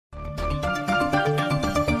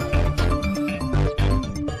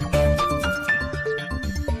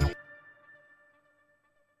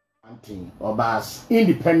Koranteng Obas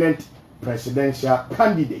independent presidential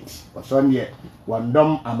candidate osonye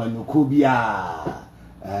wondom amanuku bia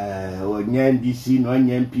onye NDC no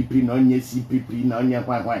onye MPP no onye CPP no onye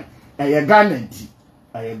kwan eye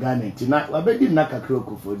Ghananti na wabedi na kakra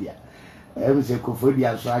Koforidua se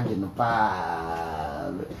Koforidua so age no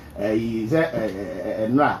pa ize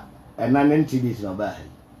enra enanenti dis no ba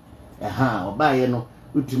oba ye no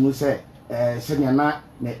utimu se senya na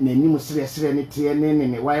n'anim sere ne tie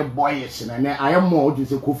ne why boyish na ne ayemo o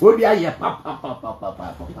se Koforidua ye pa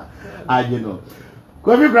age no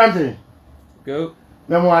Kofi Koranteng go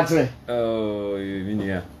na mo atre oh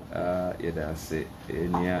yinia yeda se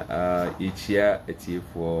enia ichia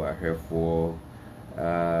etiefo ahwefo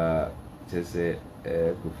tese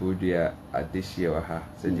Koforidua adehie wa ha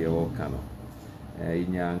se de wo ka no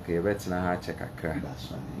inya nke betena ha che kakra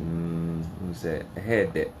nse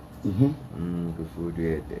head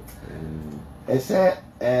Koforidua de ese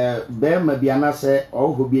be ma bia na se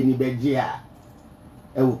oho bi ni beje a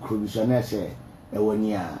ewo provision se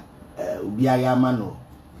ewoni a obi ayama no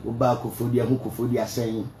oba Koforidua hu Koforidua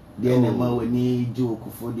sen de na ma woni ju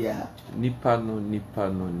Koforidua nipa no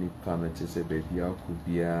tese baby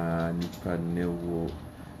akubia nipa ne wo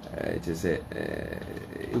tese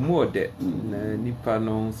emu ode na nipa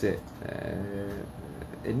no se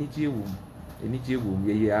enije wu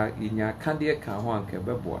ye nya kande ka ho anka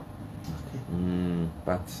beboa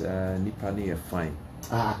but nipa ne fine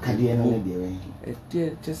kande no de we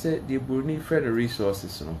tese de burni friend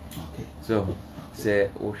resources no okay so se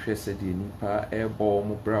o hwe se de nipa ebo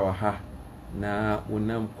mo bra ha na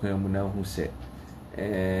wonam kwan mu na hu se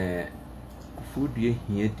Koforidua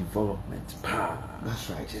here development pa that's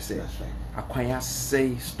right that's right akwanya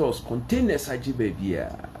say stores containers aji baby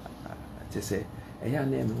say eya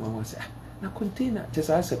na me wan say na container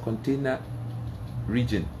as a container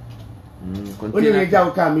region container only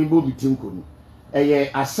ja ka me bo bitinko no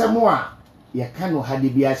eye asemo a ye ka no hade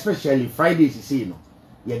bia especially Fridays see no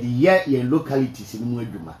ye the ye localities ni mu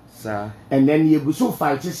adwuma sir and then ye go so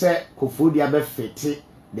fight say Koforidua be fit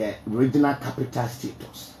the regional capital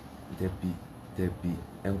status there be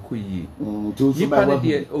enkoyi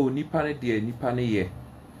nipa ne ye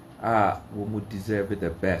we would deserve the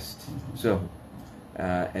best so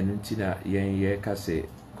enuntina ye ka say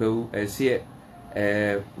ko say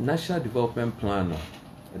national development plan no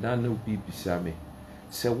that no be bisame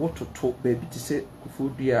say what to talk baby to say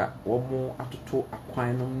Koforidua wo mo atoto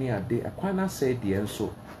akwan no ne ade akwan na say de enso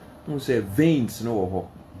no say veins no wo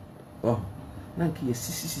ho na nki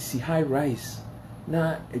sisi high rise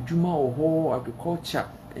na adwuma wo agriculture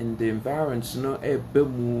in the environment no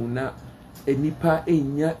ebemu na enipa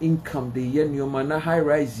enya income de ye nyoma na high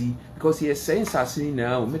rise because ye sense asini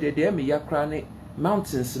na o me de me yakra ne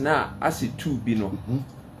mountains na asi two bi no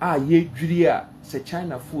ye dwiri a se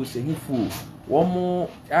China food se hi food wo mo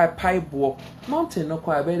pipe mountain no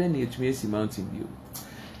kwa be na etumi esi mountain bi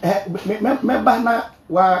me ba na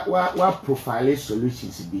wa profile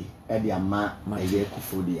solutions bi e de ama ye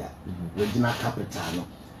Koforidua regional capital no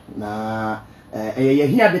na ye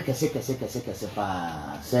hia de kese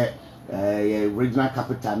pa se ye regional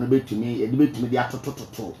capital no betumi de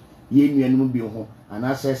atotototo ye nuanum bi ho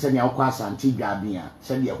ana se ne akwa Asante Dwaben a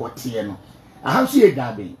se de hote no aha so ye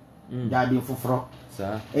Dwaben foforo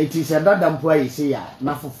sa enti se dada mpo ayi se ya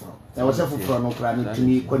na foforo e wo se foforo no kra no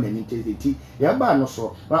tumi ko na ni tezeti ya ba no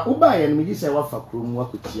so wa uba ye no mi se wa fa krom wa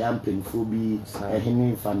kutia mpenfo bi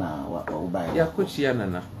ehene fa na wa uba ya kutia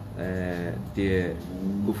nana de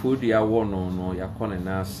Koforidua wo no yakone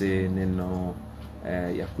na se ne no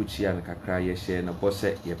yakuchia na kakra ye share na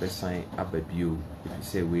bose ye besan ababio if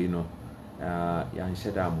say we no ya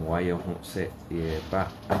nsheda amwa ye ho se ye ba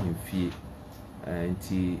ahemfie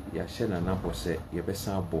nti ya share na bose ye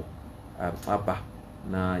besan abo aba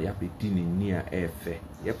na ya bedi ni a efe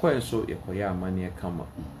ye kwa nso ye koya amane kama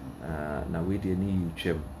na we de ni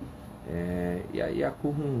twem ya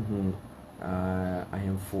ko hu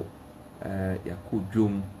ahemfo ya ko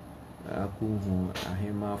dwom akuhu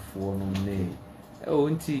ahemafo no ne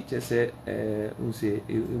nti chese unse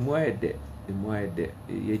emuade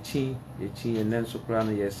ye chin nan so kra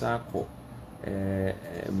no ye sako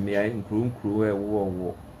mia nkru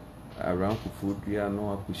wo around Koforidua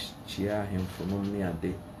no akuchia ahemfo no ne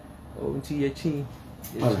ade nti ye chin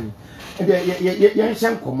ye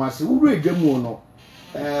nsem komase wuru edwamu no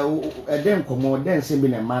den komo den se bi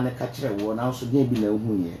na ma ne ka kire wo na so den bi na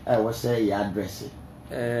hu ye wo say ye address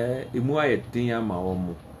emu aye din ama wo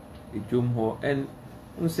mo edwom ho and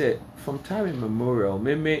unse from time immemorial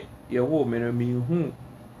me ye wo me na me hu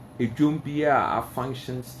edwom bia a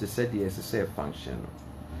functions to say the say function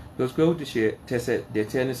because go to share tese de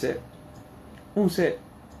ten say unse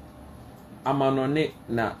amanone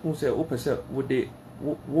na unse opese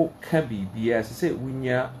wo ka bibia se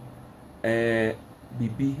wunya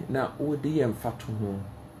bibi na wo de ye mfato ho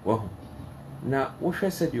wo na wo hwɛ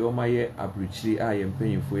sɛ de o maye abruchiri a ye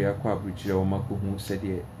mpanyimfo ya kwa abruchiri o makohu sɛ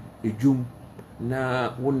de edwum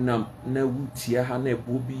na wonam na wutia ha na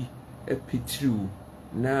ebo bi epitiriw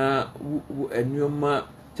na enuoma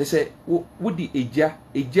kyese wo di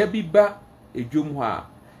eja bi ba edwum ho a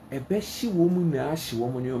ebe hyi wo mu na ahyi wo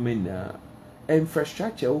mu ne o mena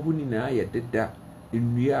infrastructure wo hu ni na ye deda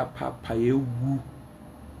nnua papa ewu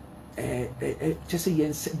kyese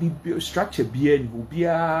yen structure bia ni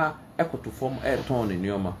obia ekoto form ton ne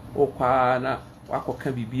nneoma o kwa na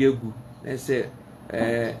wakoka bibia egu na se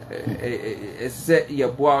se ye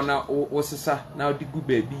boa na wo sesa na odi gu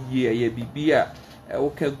ba bi ye bibia wo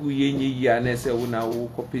ka gu ye nyi ya na se wo na wo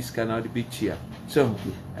kopiska na odi bichia so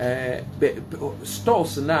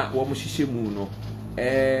stores na wo mo hihye mu no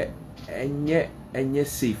enye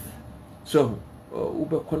safe so wo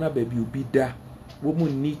be kona ba bi obi da wo mu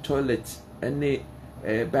ni toilet ene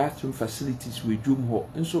bathroom facilities we dwum ho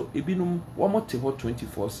nso ebinum wo mote ho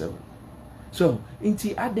 24/7 so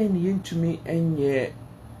inti aden yentumi enye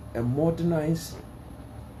a modernized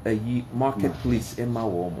marketplace ema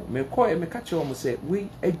wo mo me call me catch wo mo say we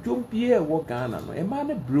adwom bia wo Ghana no ema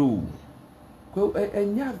na bro ko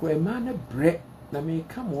enya go ema na bre na me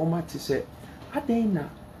kam wo ma te say aden na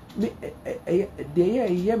me de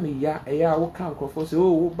ye me ya wo kan krofo say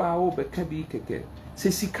wo ba wo be ka bi keke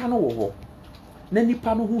se sika no wo ho na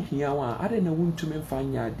nipa no ho hia wa ade na wontumi mfa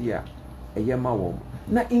nya ade a eyema wo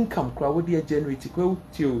na income kra wo de generate kwa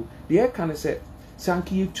tio de kan say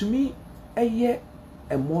sanki yetumi eye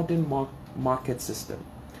a modern market system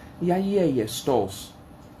ya ye stores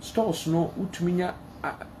no utumi nya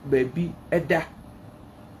baby eda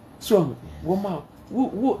so wo ma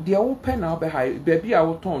wo de wo pen na be high baby a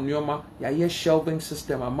wo ton nyoma ya ye shelving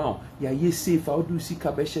system amount ya ye safe how do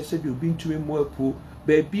sika be hye se de obi ntumi mo apu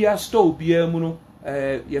baby a store bia mu no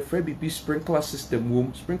your friend be sprinkler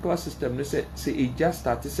system sprinkler system no say it just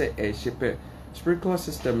start to say ship sprinkler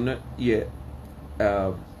system no yeah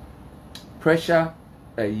pressure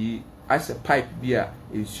as a pipe bia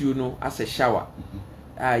is you know as a shower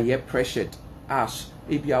yeah pressured as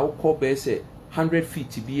if you call be say 100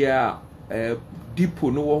 feet bia deep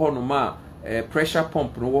no wo ho no ma pressure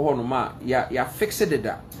pump no wo ho no ma ya fix it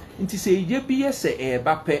da nti say ye bia say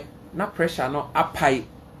ba pe na pressure no apai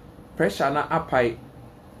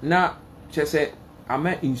na chese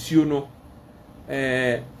ama insuo no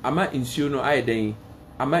aiden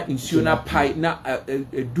ama insuo na pai na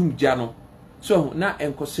dumja no so na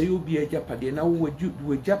enkose obi ajapade na wo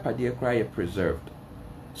ajapade kra ye preserved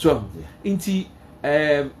so inti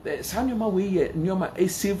sanoma we ye nyoma a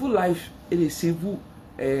save life it is save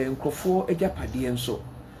nkrofo ajapade enso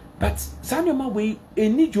but sanoma we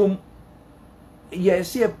enijom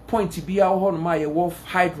yes a point be our home my wolf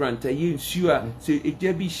hydrant a sure so it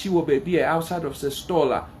there be she will be outside of the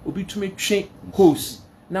store obi to me train hose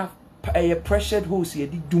now a pressured hose ye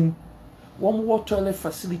doom one more toilet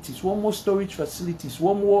facilities one more storage facilities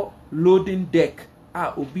one more loading deck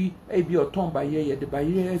obi e be oton ba ye the ba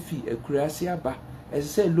ye fi akurasi aba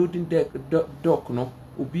as say loading deck dock no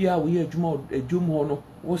obi a we adwuma ho no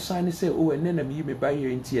wo sign say oh enena me ba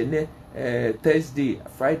ye nti ene Thursday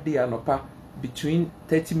Friday anopa between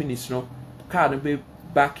 30 minutes no car no be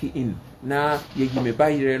back in na ye me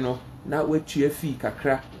bayire no na watu afi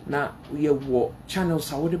kakra na ye wo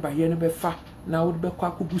channels a wo de bayire no be fa na wo de be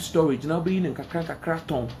kwa kubu storage na be yin kakra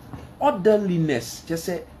ton orderliness just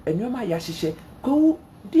say enwema ya hihye ko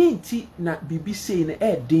dinti na bibi sei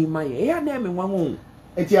na din maye ya na me nwanwo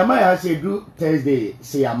eti ama ya say do Thursday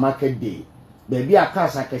say a market day baby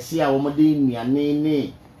akasa kese a wo mo de nnuane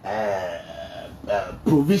ne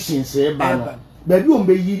provisions e ba no baby o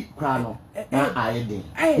mbe yi kra no na ayedin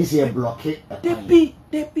is a block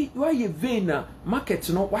depi why you vein market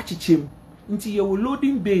no wachichem nti ye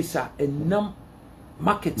loading base a enam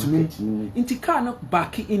market no nti car no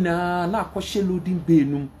back in na akwhye loading bay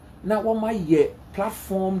num na wo ma ye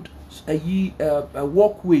platformed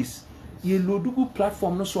walkways ye loadugu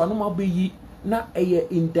platform no so anoma be yi na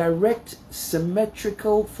indirect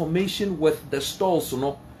symmetrical formation with the stalls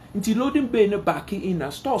no nti loading bay no back in na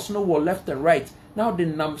stores no were left and right now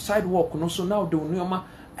the sidewalk no so now the nyoma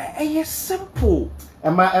simple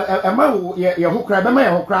ema ye hokra be ma ye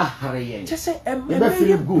hokra hare yen just say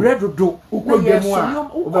bread do ukodemu a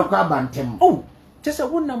ubekwa bantem oh just say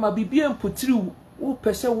wonam bibia mpotiri wo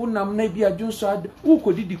pese wonam na bia dwonso ad wo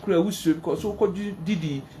kodidi kura wusuo because wo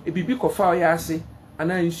kodidi ebibi kofa ya ase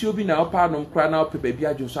ana nsuo bi na opa no kra na ope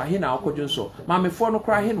bibia dwonso ahe na akodwonso maamefo no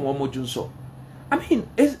kra ahe na wo modwonso I mean,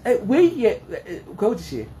 is way ye go to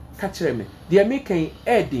say catch me. The American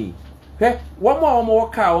Eddie. One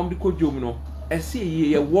more car on the Kojumno. I see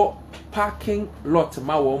ye walk parking lot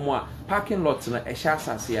ma one parking lot na a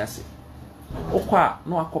shasa siasi. Okwa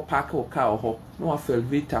no akọ park or car or no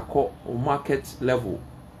elevator call or market level.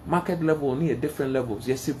 Market level near different levels.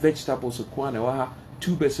 Yes, vegetables and kwana waha,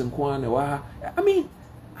 tubers and kwana waha. I mean,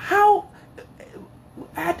 how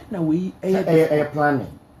add na we a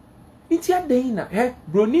planning. It's your day na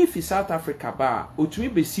Broni fi South Africa ba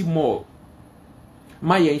otumi be see more.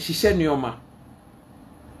 My nhihye neoma.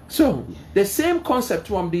 So the same concept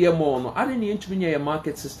one be more no. I didn't into me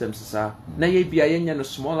market systems sir. Na ye bia ye nya no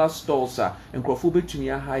smaller stalls sir. Enkrofo betumi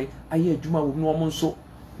ahai aye adwuma wo no omo nso.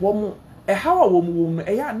 Wo how a wo no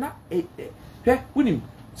ya na wunim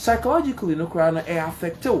psychologically no kra na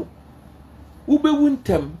affect o. Ube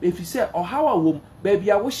wuntem if you say or how a wo baby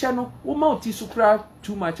a wo hye no wo ma oti so kra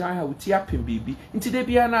too much I have ti apem bibi. Nti de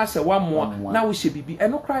bia na say one more na wo hye bibi. E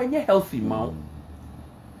no kra nye healthy ma.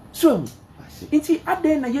 So inti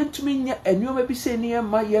aden na yentumi nya enuoma bi se ne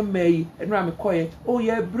ma ye mai enra me koye oh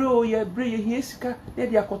ye bro ye hie sika na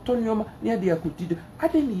de akoto nuoma na de akodido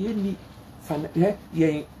aden ne ye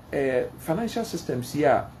ni financial systems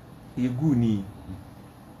here ye gu ni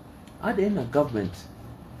aden na government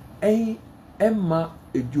emma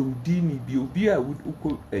ejomdi ni bi obi a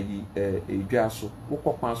uko edwa so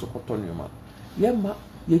wokokwan so koto nuoma ye ma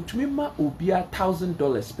yetumi ma obi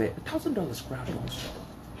 $1,000 per $1,000 crowd also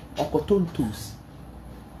Okoton tools.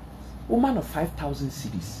 Woman of 5,000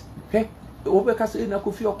 cities. Okay? Obekasa na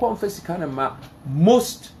Kofi Koranteng kana ma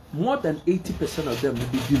more than 80% of them will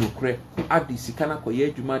be dinokre. Adi sikana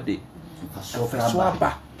koye adwuma de. So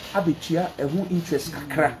aba abetua ehu interest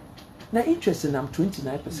kakra. Na interest na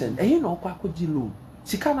 29%. Ehe na okwa akoji loan.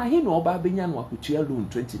 Sikana he na oba benya no akotua loan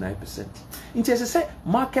 29%. Inti say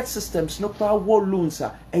market systems no kwa war loans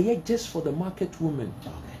are just for the market women.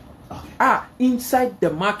 Okay. Inside the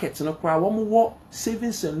market no kwa wo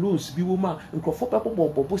savings and loans bi wo ma nkrofo pepo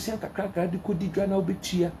bobo sian kakra de kodi dwa na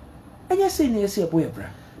obetua enye say na yesi eboye bra.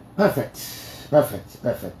 Perfect.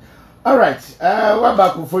 All right, what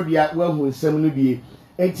about Koforidua we hu nsem no bi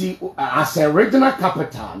enti as a regional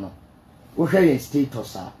capital no wo hwe yen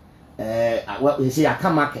status we say aka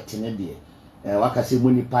market ne de waka say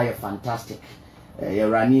money pay fantastic you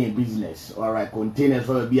running a business all right containers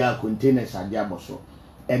for be containers ade aboso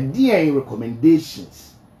and there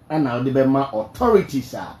recommendations and now the Bema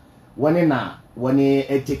authorities are when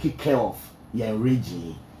take care of your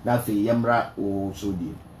region that the Yamra also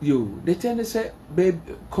did. They tend to say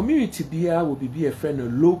community beer will be a friend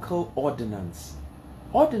of local ordinance.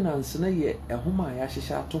 Ordinance na ye a homa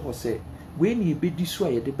yashisha to say when you be this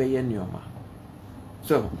way the bayanyoma.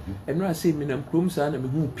 So and I say minam crumsa and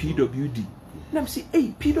who PWD. And I'm say,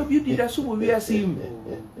 hey, PWD that's what we are seeing.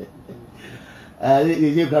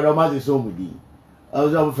 The Karama is home with you. I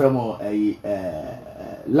was from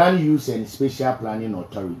a land use and special planning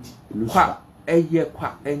authority. Qua a year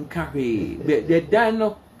qua and carry the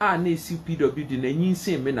dino are na PWD and you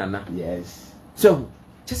say menana. Yes. So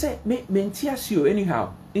just say mentias you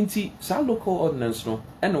anyhow. Inti sa local ordinance no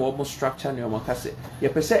and almost structure near Makase. You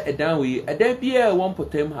per se a down we a there be a 1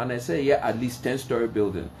 potem and I say yeah at least 10-story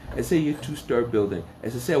building. I say yeah 2-story building.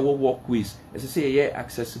 As I say what walkways. As I say yeah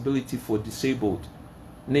accessibility for disabled,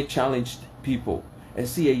 ne challenged people. I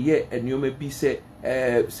say yeah and you may be said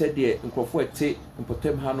the Nkrofo te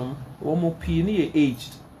potem hanum one more pioneer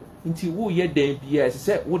aged. Inti wo ye den be as I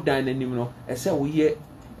said wo dan anim no. I say wo ye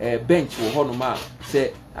bench wo honoma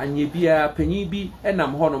say anye bia panyin bi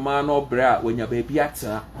enam honoma no bra wanya ba bia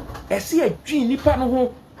tena ese adwin nipa no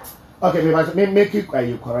ho. Okay, me make it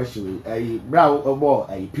correction. Bra obo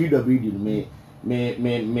PWD me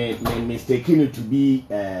mistaken it to be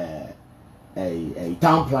a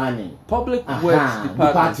town planning public works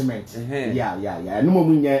department. Yeah. No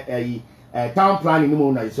more town planning no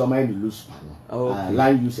more na so my loose pan.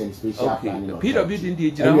 Land use and special planning. PWD ndi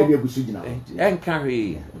ejina en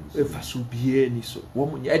carry efaso bie ni so wo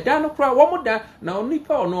mo e da no kra wo mo da na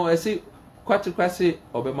onipa ono ese kwase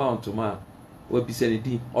obema ontoma we bi se ne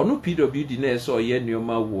din ono PWD na so ye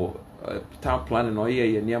nioma wo town planning no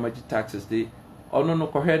ye niamaji taxes dey ono no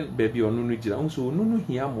kohwen baby ono no gina nso ono no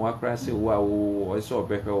hia mo akra se wo ese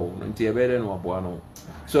obehwe wo nti e bere no aboa no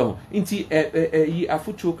so nti yi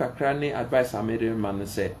afuchu kakra ne advice amere man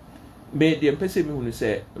say me the empese me hunu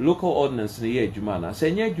say local ordinance na ye adwuma na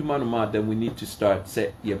say nya adwuma no ma then we need to start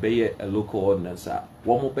say ye be a local ordinance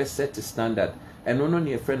one more be set a standard and no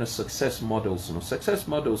ne friend of success models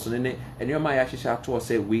no ne enema ya hihya to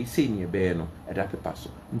say we say ne be no e da pepa so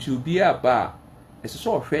nti obi aba it's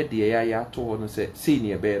so afraid the ya to no say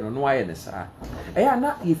senior be no no aye ne saa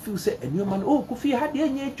na you feel say enuma no oh Kofi ha de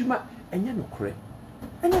anya adwuma enya no kore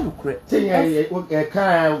senya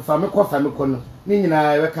ka fa me ko no ni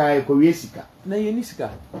nyina we ka ko wie sika na ye ni sika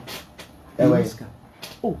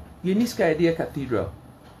oh ye ni sika de cathedral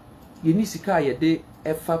ye ni sika ye de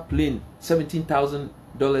efa plane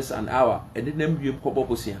 $17,000 an hour and then them you ko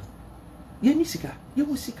bobosia ye ni sika ye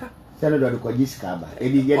wo sika sene do ko sika ba e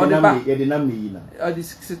di ye nam ni na di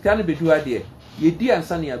sika na bedu ade ye di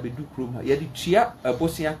ansa ne abedu krom ha ye di tua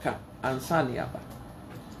abosia ka ansa ne aba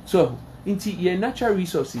so inti ye natural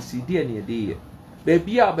resources di e ne de ye ba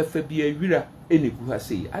bia obefa bia wira enegu ha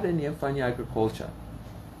sei ade ne emfanya agriculture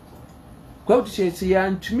kwa uti ya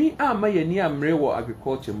ntumi ama ye ni amre wo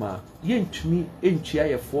agriculture ma ye ntumi entua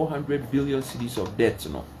ye 400 billion cedis of debt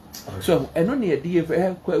no so eno ne de ye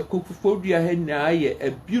Koforidua ha na ye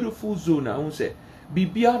a beautiful zone a hun se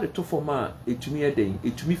bibia de to for ma etumi eden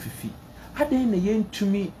etumi fifi aden na ye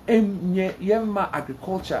ntumi enye ye ma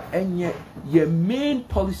agriculture enye ye main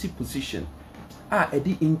policy position e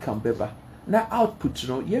di income beba na output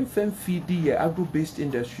no ye mfem feed ye agro based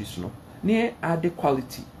industries no ne add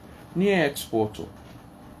quality near exporto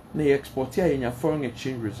na export ya nya foreign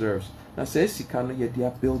exchange reserves na say sika no ye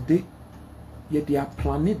dia build it ye dia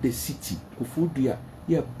plan the city Koforidua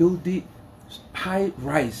ye build it high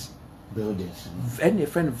rise buildings and your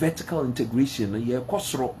friend vertical integration ye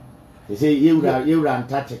kosro they say you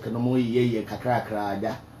Antarctic no mo ye kakra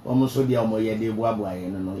ada almost dia mo ye de boaboa ye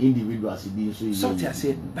no individuals bi so I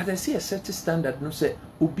say but I see a certain standard no say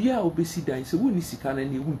obia obesi dan say woni sika na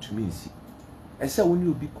ne wuntumi nsi ese when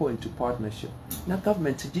you be call into partnership na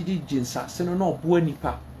government jinsa se no obo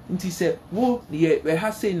anipa nti se wo ye we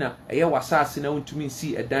ha say na eye wasase na wuntumi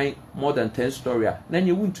nsi edan more than 10 story na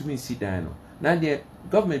nye wuntumi nsi dan no na the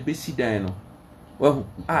government be si dan no wahu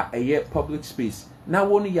eye public space na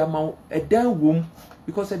wonu yama edan wom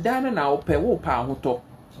because edan na ope wo pa ahoto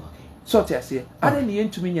so te ase ade ne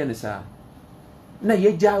yentumi nya ne sa na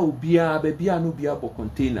ye ja obia ba bia no bia bo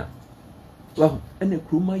container well ene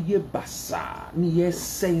kroma ye basa ni ye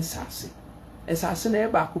sensase esase na e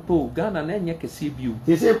ba kopo Ghana na enye kese biu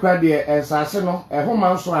they say kwa de esase no e ho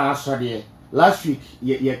man so asode last week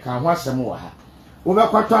ye kan ho asem wo ha wo be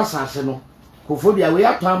kwato asase no Koforidua we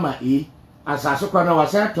ato ama asase kwa na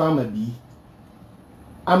wasa ato ama bi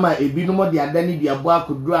ama ebinum de adani bi abo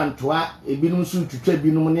akoduru antoa ebinum so twetwa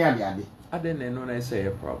ebinum ne ade na no na say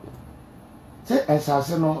a problem say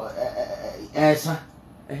esase no esa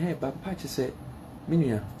ba patch say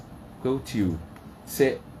minua go to you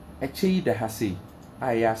say echi da hase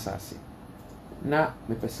aya asase na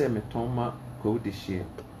me pese me tonma go de share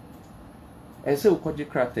ese ukoji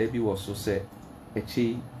krata bi wo so say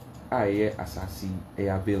echi aye asase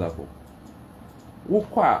available wo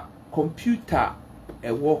kwa computer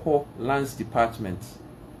ewo ho lands department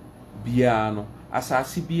bia no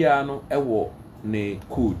asase bia no ewo ne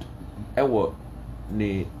code ewo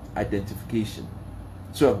ne identification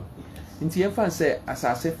so inti enfan say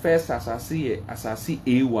asase first asase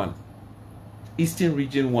A1 Eastern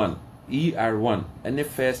Region 1 ER1 and the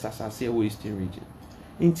first asase wo Eastern Region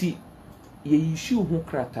inti ye issue ho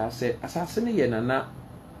krata say asase ne ye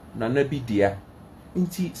nana bi dia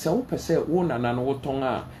inti se wo pese wo nana no woton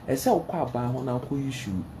a ese wo kwa ba ho na ko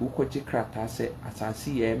issue wo kwaje krata say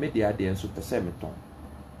asase ye me dia de enso pese meton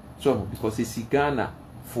so because it's Ghana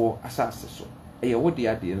for asase so e wo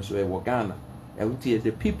dia de enso e wo Ghana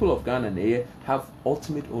the people of Ghana they have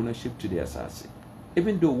ultimate ownership to their assassin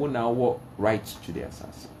even though we now want rights to their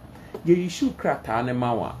assassin ye issue krata ne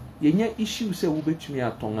mawa ye nya issue say wo betumi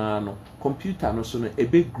atonga no computer no so no e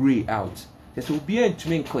be gray out just will be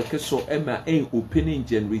entumi click so ema opening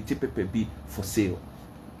generate paper be for sale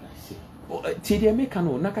ti dey make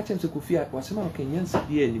no na ka chense Kofi wasema kenyansa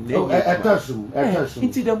bi anim na etasu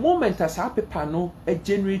into the moment as paper no e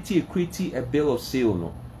generate create a bill of sale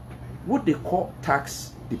no what they call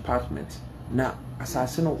tax department na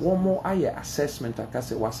asase no one more aye assessment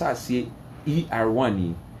akase wasase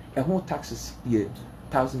ER1 e ho taxes ye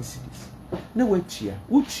 1,000 cedis na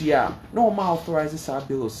wuchia na o ma authorize sa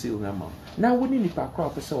bill of sale na ma na woni nipa kwa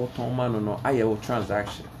pese o ton ma no aye o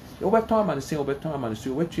transaction e o beton ma no say o beton ma no so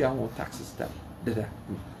wuchia ho taxes da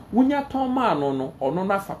wunya ton ma no ono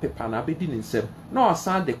na fa paper na abedi ni nsem na o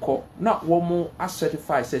san de ko na wo mo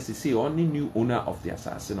certify say only new owner of the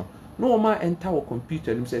assassin no ma enter our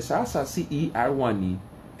computer nim say asase ER1 ni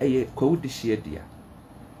eye code share dia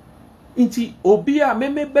inti obi a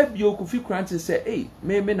meme babio Kofi Koranteng say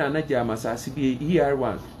me na na jama asase bi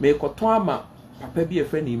ER1 me koton ama papa bi e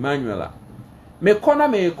friend Emmanuel me kona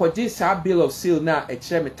me koje sa bill of sale na e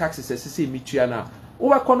kire me taxes asese mi tua na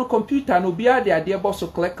wo kono computer no bia de ade bo so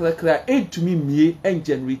click entumi mie en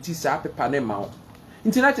generate sa paper ne ma wo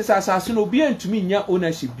internet asase no bia entumi nya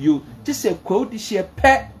ownership bio ti se code share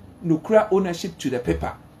pe no kura ownership to the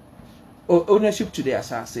paper ownership to the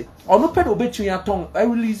asase ono pe do betumi aton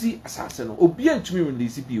release asase no obia entumi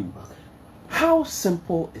release bio. How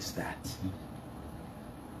simple is that?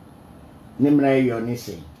 Nimra yoni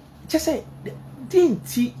say just say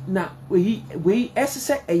dinti na we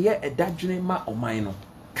esese eye edadwene ma oman no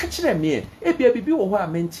ka kire me e bia bibi wo ho a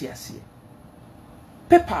menti ase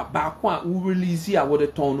paper ba ko a we release a wo de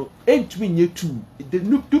ton no entumi nye two the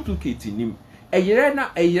duplicate nim eyere na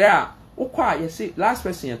eyere a wo kwa ye say last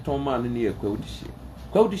person ye ton man no ye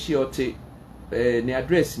kwa odihie ote ne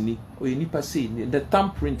address ni o ye nipa say ni the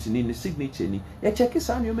thumbprint ni the signature ni ye check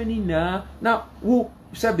sa no mani na wo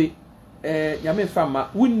sabe nyame fama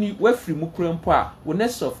wonni wafri mu kurampo a wo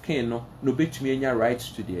next of kin no betumi anya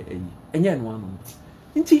rights to the enya no anu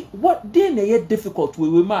nti what dey na ye difficult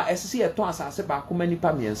we ma esese ye ton asase ba ko mani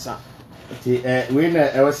pa miensa nti we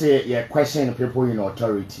na e say ye question people in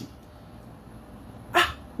authority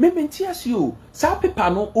me menti as you sa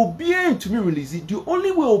paper no obie ntumi release the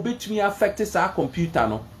only way obetumi affect sa computer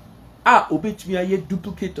no obetumi aye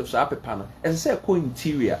duplicate of sa paper no esese ko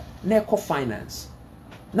interior na ko finance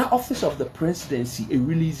na office of the presidency a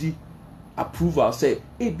release approval say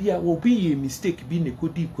bia will be a mistake be ne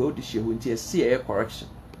kodi kwa odihie ho nti say correction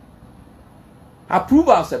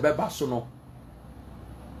approval say beba so no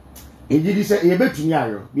indeed say e betumi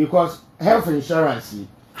ayo because health insurance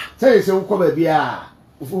say ukọ ba bia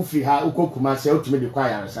ufi ha ukokuma say utumi de kwa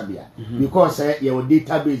yaresa bia because your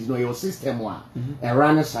database no your system wa e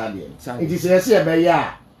run sabe it is say e be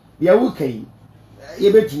ya bia wukai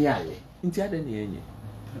e betumi ayo nti ade ne enye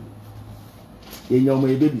yenyoma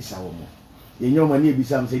ebebisa wo mo yenyoma ne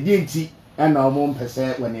ebisa mse die nti na wo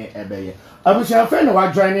mpese woni ebeye abusha fe na wa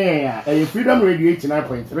join ya Freedom Radio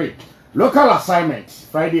 89.3 local assignment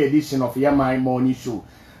Friday edition of Yamai Morning Show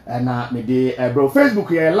na me de bro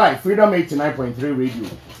Facebook ya live Freedom 89.3 radio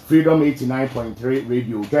Freedom 89.3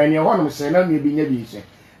 radio join ya hono se na me bi nya bi se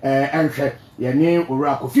enhwe ye ne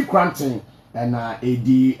owura Kofi Koranteng na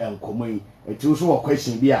edi enkomoi eti so wo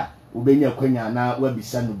question bi a obenya kwanya na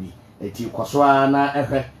wabisa no bi eti kwaswa na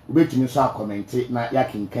ehwe ubetumi so comment na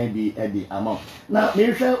yakinkan bi edi amount na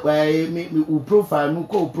me hwe me profile mu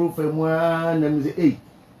ko profile mu na me say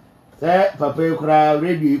papa kura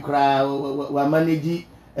radio kura wa manage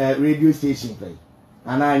radio station play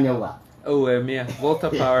ana anyawa me Volta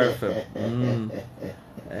Power FM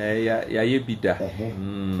ya ye bida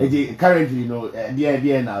eti currently no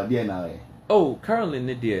there now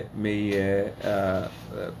currently me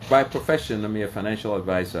by profession I'm a financial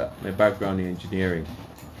advisor. My background in engineering.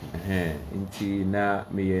 Inti na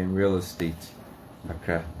me in real estate.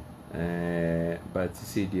 Akra. But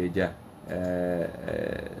see the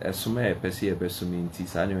assume pesi e besumi inti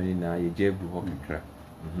sa ni na ye jebu hokra.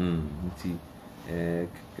 Inti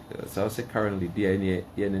so say currently there ni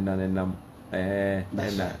ye na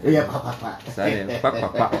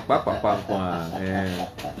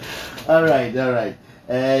all right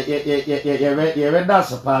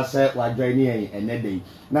that's a pass wa join here enede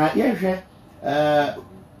na ye hwe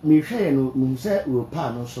me hwe no me say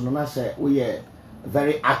Europa no so no say we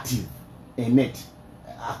very active in it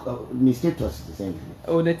me status the same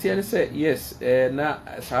Netian say yes na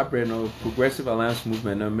sabre no Progressive Alliance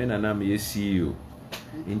Movement no me na me CEO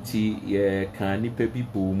inti ye kan nipa bi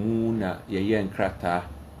bomu na ye nkrata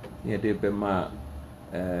ye de be ma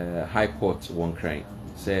high court won kran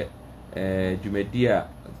say Jumedia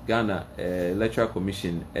Ghana Electoral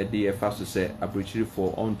Commission e de fa so say abrochiri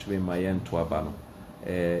for on to my yen to aba no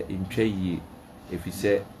intwe yi if you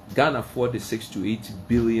say Ghana for the $6 to $8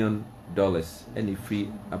 billion any free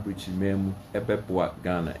abrochiri memu ebeboa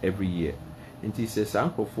Ghana every year inti say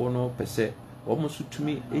sankrofo no pese almost to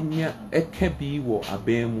me enya ekabi wo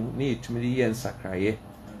abemu na etumi ye nsakraye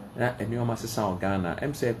na enioma sesa Ghana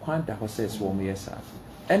em say kwanta ho say so mo yesa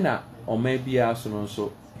ena oman bia so no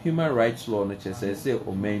so human rights law no chese say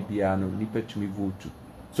oman bia no nipa tumi vote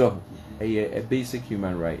so a basic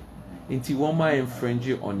human right inti one ma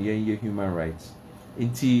infringe on ye human rights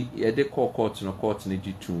inti ye de court no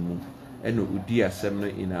gitumu ena udi asem no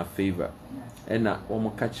in our favor ena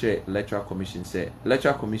omo ka kire electoral commission say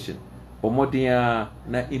electoral commission omodia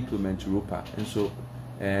na implement Europa and so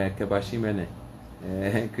kebashimene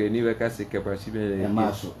kreni we ka se kebashimene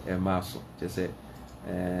emaso just say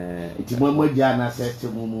iti mo dia na set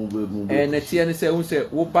mu na tie ne say un say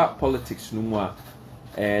wo ba politics no mu a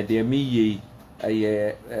de mi ye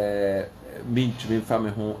aye me ntumi fa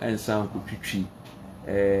me ho ensan ko twitwi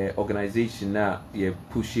organization na ye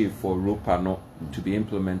push it for Europa no to be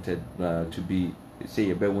implemented to be say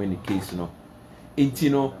you better win the case no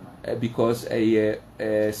intino because a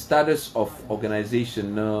status of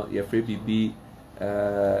organization no your free BB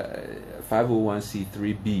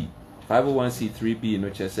 501c3b 501c3b no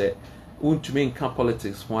che say untumi nka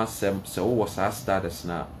politics ho asem se wo sa status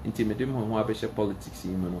na intimidate ho abehye politics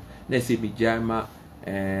yi no na se bi jama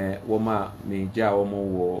woma meja womo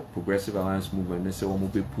wo progressive alliance movement na se womo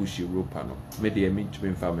be push Europa no me de me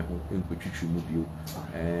ntumi mfa me ho enkotwitwi mu bio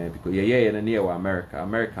because ye na ne wa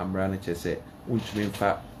America mra na che say untumi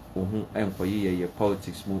mfa wo ho enkoye ye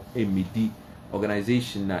politics mu emidi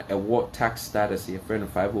organization na a tax status ye friend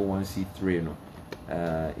 501c3 no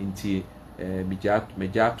inti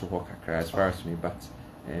meja to ho kakra as far as me but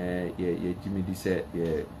ye Jimmy di say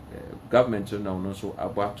ye government no so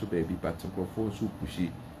about to baby but microphone so pushi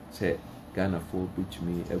say Ghana for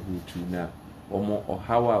between every two na omo or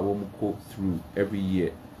how womo go through every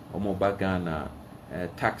year omo ba Ghana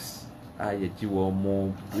tax ye ji wo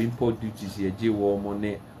mo import duties ye ji wo mo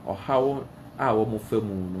ne or how womo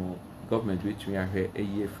famu no government between ahwe a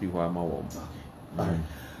year free ho ama wo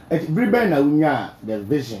Bribe na unya the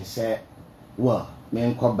vision say well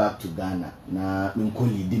men come back to Ghana na men ko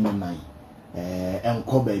lead me man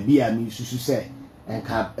enko ba bi a mi susu say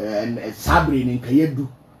enka sabre ni nka yedu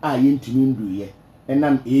a yentumi ndu ye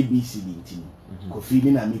enam ABC bi ntimi Kofi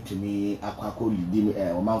ni na mitumi akwako lead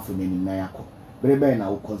me omanfo ni na yakọ bribe na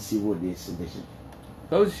wo conceive this vision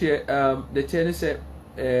those here the chair say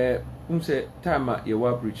say time ye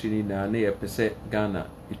wa brichini na na ye pese Ghana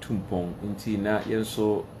itumpon inti na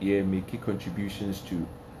yenso ye make contributions to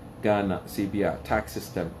Ghana CBA tax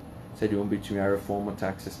system said you between a reform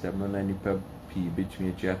tax system no na nipa p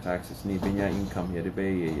between your taxes ni benya income ye de be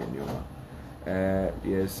ye nyoma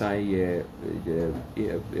ye say ye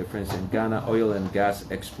friends in Ghana oil and gas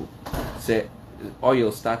expo say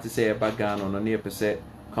oil start to say about Ghana no na pese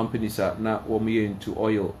companies are not women into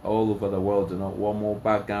oil all over the world and one more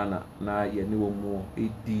back Ghana na ye ni more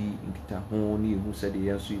edi nkita ho ni who said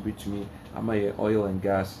the answer between ama ye oil and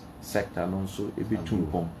gas sector and also a bit too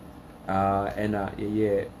pom and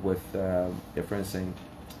yeah with different saying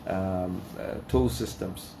toll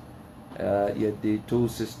systems yeah the toll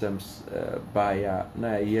systems by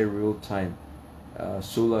na year real time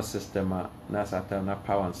solar system na sata na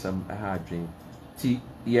power and some hydrogen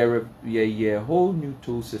yeah whole new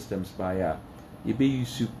toll systems by you be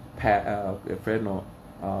used to friend no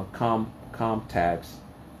calm tags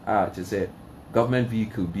to say government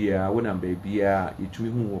vehicle be when am baby you to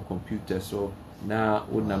me computer so na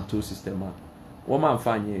wonam toll system wo man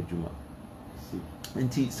fanye adwuma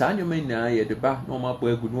nti sanyo me na ye de ba no ma bo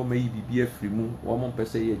agu no ma yi bibia afiri mu wo mo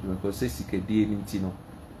pese ye adwuma ko se sikadie ni nti no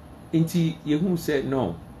nti ye hu say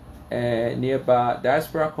no nearby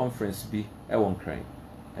diaspora conference bi e won kran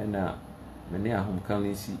na me ne ahom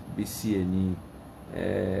kan si be si ani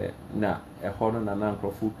na e ho no na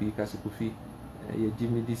nkrofo pi ka se Kofi ye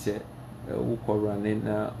Jimmy di se wo korane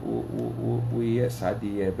na wo ye sade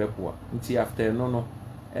ye beboa nti after no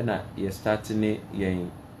na ye start ne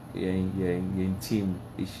yen team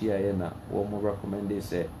ishia ye na wo mo recommend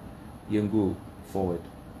say yen go forward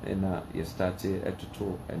na ye start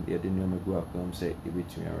etoto and ye dey no go akam say e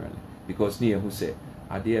betumi aran because ne who say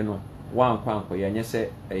ade no wan kwanko ye nye say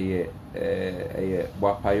eye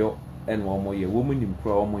boapayo en wo mo ye wo mu nim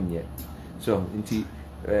kro wo mo nye so nti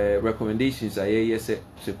recommendations aye say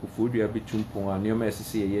Koforidua betumpon anoma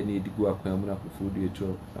esese ye na edigu akwan mu na Koforidua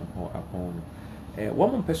to apon wo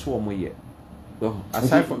mo peso wo mo ye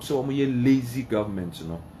aside from so wo ye lazy government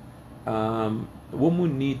wo mo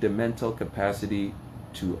need the mental capacity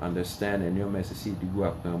to understand anoma esese edigu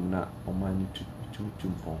akwan mu na omani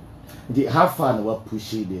tumpon how far we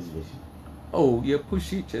push this vision oh you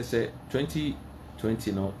push it just say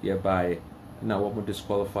 2020 no you buy na what mo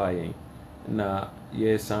disqualifying na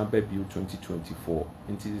yes I'm baby 2024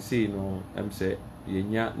 until say no say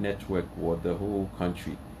yenya network with the whole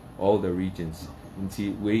country all the regions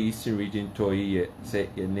until we eastern region toy say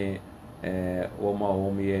yene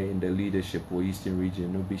woma in the leadership we eastern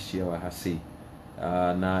region no be share ha say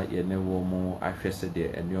na yene womo ahwese de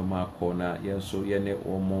enoma corner yen so yene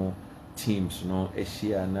womo teams no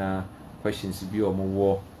ehia na questions bi omo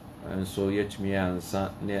wo and so yetumi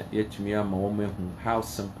ansa na yetumi ama womo how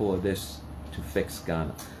simple is this to fix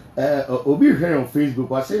Ghana obi hwere on Facebook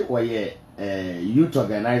was say we youth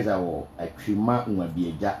organizer wo atwima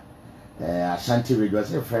nwabieja Ashanti radio was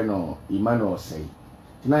say friend no Emmanuel say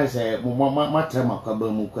tonight say matra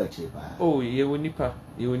makwaba mu kwa chiba oh ye wonipa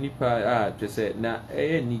to say na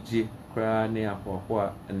nije kra ne ahoho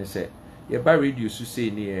a ne say ye ba radio so say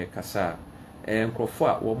ne kasa nkrofo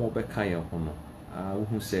a wo mo be kan ye ho no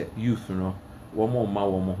wo say youth no wo mo ma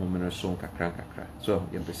wo mo homene so kakra so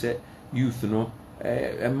ye be say youth no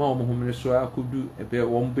ma wo mo homene so akodu ebe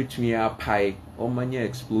wo mo betumi apai o manya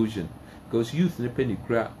explosion because youth ne peni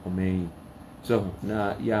kra o men so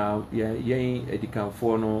na ya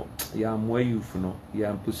edikanfo no ya mo youth no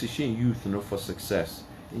ya position youth no for success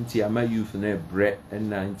inti ama youth na bre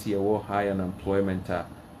and inti wo high unemployment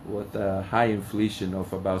with a high inflation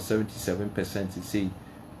of about 77% you see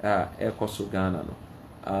ekoso Ghana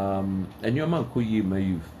no and your man ko yi my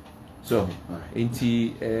youth so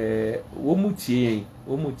inti wo mutie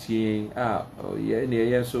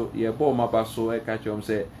ye so ye bo maba so e ka chom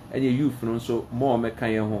say any youth no so more me kan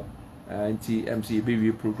ye ho inti MC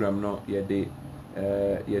BB program no ye de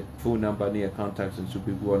your phone number and your contacts and so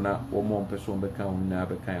people na one more person be kan na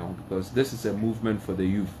be kan because this is a movement for the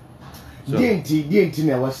youth. So DNT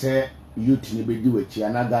na was say youth ni be di wachi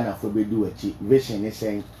ana Ghana for be di wachi vision is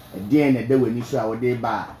saying den na de wani so a wo de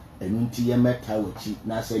ba enunti ye meta wachi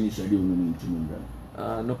na say ni so de wonu ntumi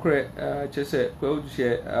no kre che say ko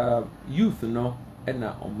share youth no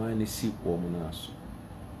na oman ni si wo mu na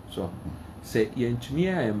so say ye ntumi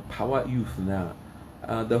empower youth na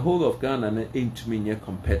the whole of Ghana ain't to me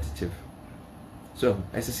competitive. So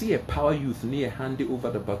as I see a power youth near hand over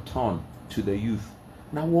the baton to the youth.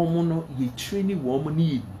 Now woman no ye training woman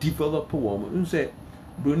ye develop a woman. You say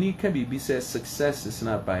Bruni can be says success is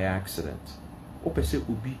not by accident. Opese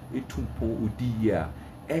ubi etumpo udi ya.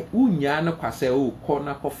 Unya no kwase o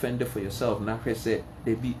corner offender for yourself na say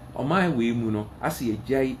they be on my way muno I see a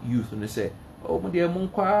jay youth and say oh my dear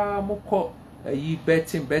monkwa moko yi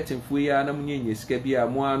betting for ya na munye sika bia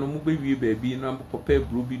mo anu mu bewie baby na papa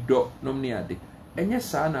bru bi do nom ne ade enye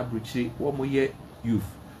saa na bruchiri wo mo ye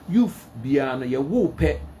youth bia na ye wo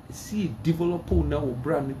pe see develop na wo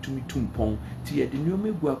bra no tumi tumpon ti ye de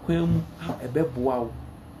nyoma gu akwan mu ebeboa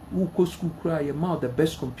wo ko school kra ye ma the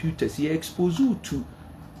best computers ye expose you to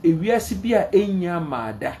ewiase bia enya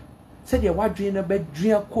maada said ye wadwen na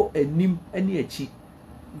badwen ko anim ani achi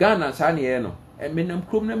Ghana saa ne ye no menam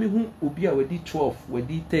krom na me hu obi a wadi 12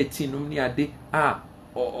 wadi 13 nom ni ade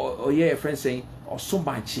ye friend saying oso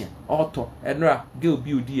banche auto enra girl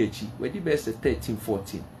bi odi achi wadi best 13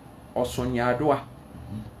 14 oso nyaado a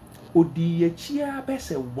odi achi a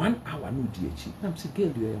best 1 hour no odi achi na mse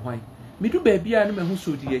girl ye hwan me do ba bia na me hu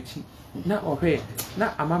so odi achi na ohwe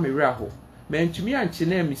na ama me wra ho me ntumi anche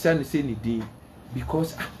na misa ne se ni din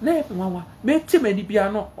because na e nwanwa me temani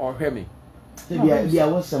bia no ohwe me bia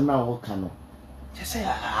wo sem na wo ka no just say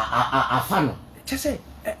afano just say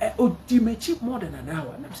odimechi more than an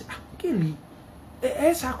hour na say keli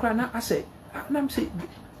sakra na say na say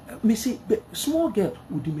me say small girl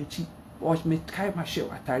odimechi watch me kai ma show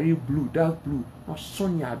atari blue dark blue no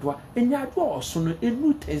sonya adoa enya adoa oso no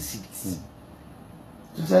enu 10 cedis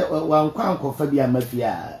say wan kwan ko fa bia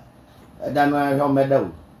mafia da no ahwe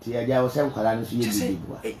medawo ti ya wo sem kwala no so ye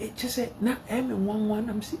bibu just say na eme nwanwa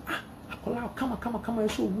na say akola kama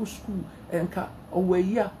so wo school enka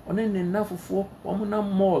oweya one ne nafofo omo na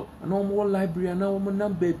mall na omo library na omo na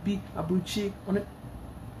baby abruchi one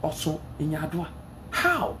oso enyadoa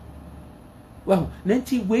how well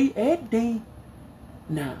nanti we den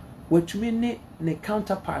na watumi ne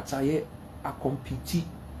counterparts aye a compete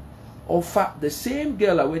offer the same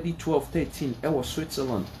girl already 12 13 e was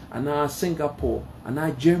Switzerland and Singapore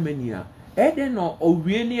and Germany then no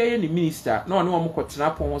owie ne ni minister no no mo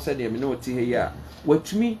kwotena pon se de me no ti he ya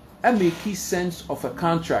watumi a make sense of a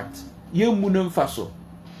contract ye mu no mfa so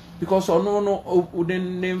because no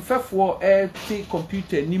den ne mfefo ti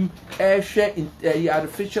computer nim hwe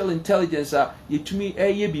artificial intelligence yetumi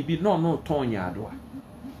ye bibi no ton ya do.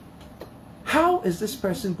 How is this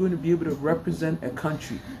person going to be able to represent a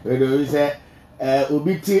country? We say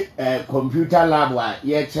obiti computer lab wa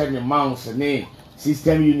ye che ne mouse ne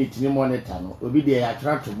system unit ni monitor no obi dey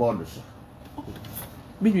attract to board so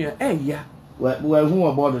minua ya we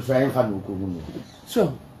hu board so en fa no ko hu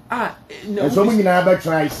so no so mo nyina ba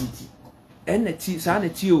try city en na ti sa na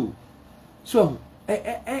ti o so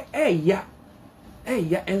ya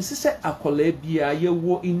ensese akola bia ye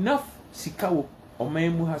wo enough sika wo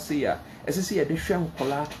oman mu ha se ya esese ye de hwe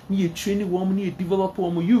nkola ni ye train wo mo ni ye develop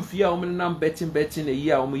wo mo youth ya wo mo na betting e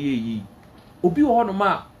ya wo mo ye yi obi wo no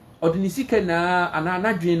ma Odinisika na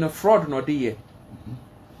anadwen no fraud no de ye.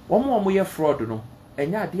 Womo ye fraud no.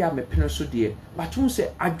 Enya ade a mepene so de. But won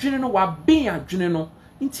say adwene no wa ben adwene no.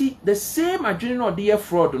 Nti the same adwene no de ye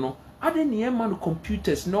fraud no. Ade ne man no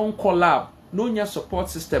computers no collab, no nya support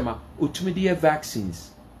system a otumi de ye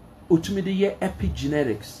vaccines. Otumi de ye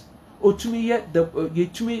epigenetics. Otumi ye the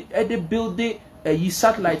yetumi e de build ye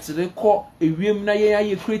satellites they call a wiem na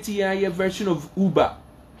ye create ye version of Uber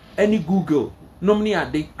any Google nomni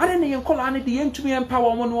ade ade ne call ane de yentumi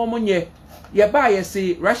empower mo no mo nye ye ba ye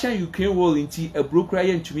say Russian Ukraine war inti a broker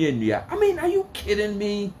yentumi enua. I mean, are you kidding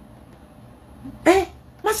me?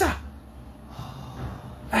 Masa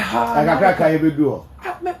Akaka you do.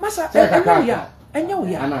 Masa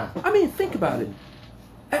I mean, think about it.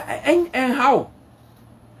 And how?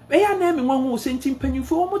 They are naming one who sent in penny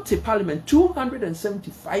for almost parliament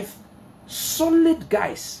 275 solid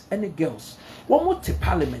guys and girls. One more to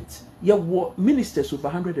parliament. You were ministers over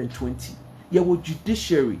 120. You were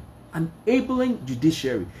judiciary, enabling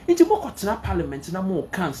judiciary. Into more parliament and more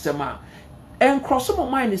cancer. And cross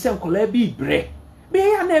some mind is saying, be bre. Be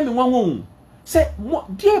a naming one womb. Say,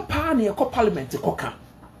 dear Pani, a parliament, a coca.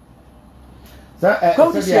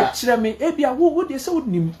 How to say, Chirame, Ebia, would you so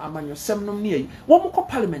name among your seminum near? One more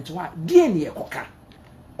parliament, why, dear near coca.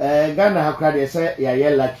 Ghana have cried, say, ya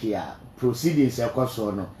lucky proceedings, of course,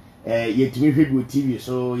 or no. Yet me with TV,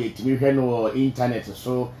 so yet me no internet,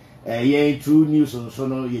 so ye true news, so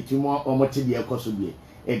no, yet you more or more to be a course be.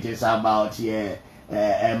 It is about ye,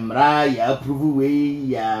 Mra, ya approve way,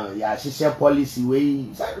 ya social policy way.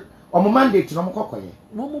 On Monday to no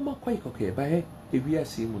more quite okay, but hey, if we are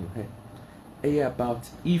seeing about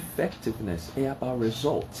effectiveness, about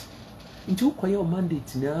results. Into quite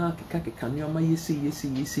mandate now, can you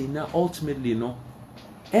say, now ultimately, no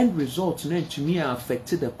end results, to me, are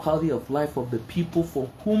affected the quality of life of the people for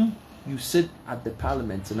whom you sit at the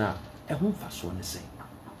parliament now, and whom fast one to say.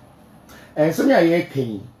 And so, I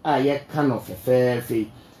can, kind of a fair fee.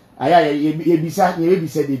 Be said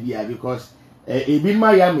because a bit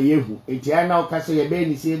my yam, it's now castle your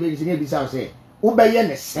baby, say, Ubayan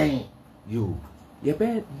the same. You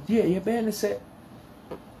bear, dear, you bear, say,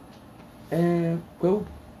 well,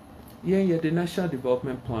 yeah, the National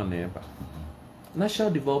Development Plan, ever.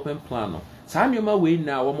 National Development Plan. So you my way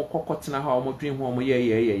now, one more cockot na how more dream home,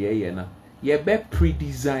 yeah. You better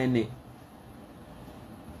pre-design it.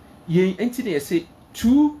 You engineer say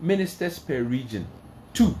 2 ministers per region.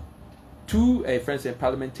 Two friends and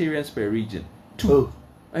parliamentarians per region. 2.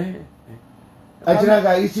 I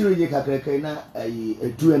issue with 2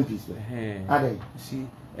 MPs. See,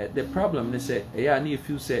 the problem is say, if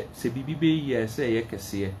you say, BBB,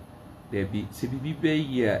 say, there be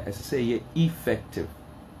CBB as say effective.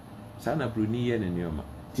 Sana Bruni and Yoma.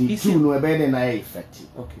 2 no better than effective.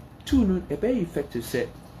 Okay. 2 no a very effective say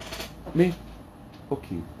me.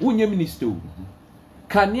 Okay. Unye minister.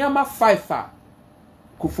 Kanyama 5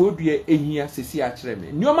 Koforidua ehia sesi a kire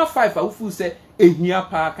me. Nyoma 5 ufu say ehia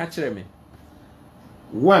pa ka kire me.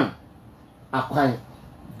 1 akwan.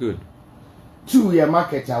 Good. 2 your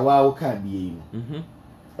market awa wo ka bi enu.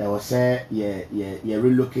 Was say ye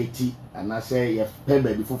relocate and I say ye pay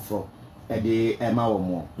baby for the Emma or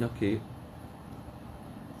more. Okay.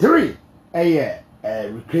 3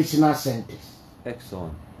 recreational centers.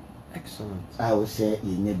 Excellent. I would say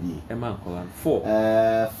ye nebi. Emma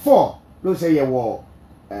 4. Don't say ye war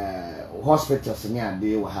hospitals near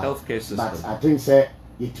they will have healthcare system. But I think say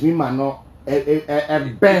it we man no a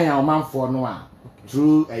ban or man for no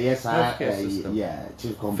through a yes yeah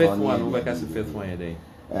chief compound. 5th one over the 5th one a day.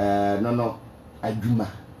 No, Aduma.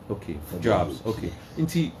 Okay, for jobs. Okay.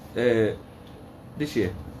 Inti this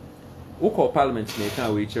year, who parliament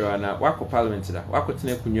can we chair and wako parliament da? Wako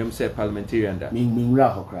tene kunyam say parliamentarian da. Minra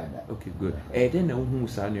hokrada. Okay, good. Then who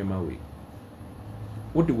sa nyama we.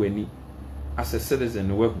 What do we need as a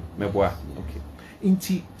citizen we meboa? Okay.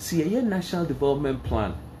 Inti see a national development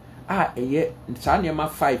plan. Sa nyama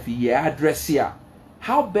 5-year address here.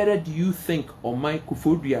 How better do you think on my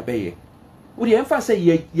Koforidua be? Would you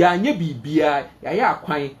emphasize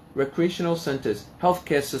recreational centers,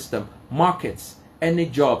 healthcare system, markets, any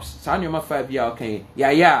jobs? Sanyama 5-year okay.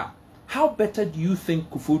 How better do you think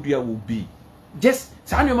Koforidua will be? Just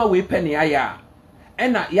Sanyama we penny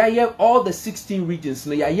and all the 16 regions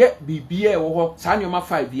BBA or Sanyama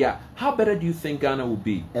 5-year. How better do you think Ghana will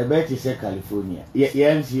be? I bet you say California.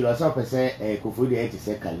 You also say Koforidua to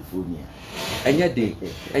say California. And your day,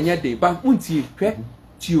 but unti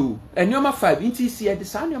and number 5 NTC the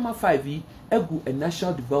san number 5 egu a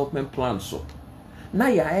national development plan so now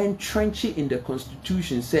you are entrenched in the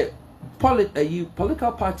constitution say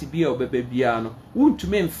political party be or bebiano won't to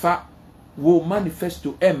me will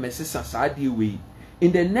manifesto MSS we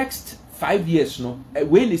in the next 5 years no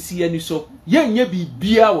when they see any so ye be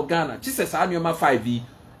bia or Ghana just as san number 5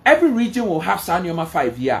 every region will have san number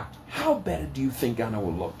 5 year. How better do you think Ghana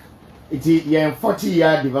will look? It's a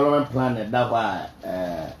 40-year development plan that was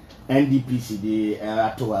NDPC the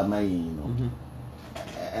Atoa Mai, you know.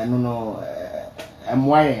 I don't know.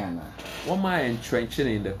 One man entrenching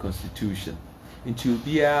in the constitution. Into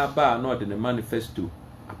be a bar not in the manifesto,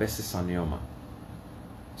 a best sanioma.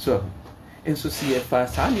 So, and so see if I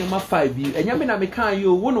sign 5 years, and Yamina Mekan,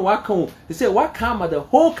 you won't walk home. They say, what come at the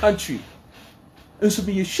whole country? And so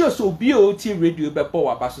be sure so BOT radio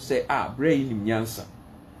before I say, brain in Yansa.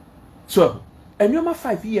 So, and you're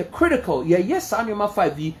 5 year critical, yes, I'm your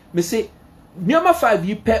 5 year, me say, Nyama 5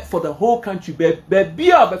 year pet for the whole country, be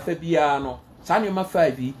Fabiano, Sanyama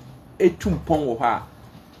 5 year, a tumpong of her.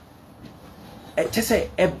 To say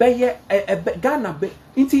a bayer, a Ghana,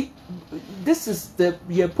 this is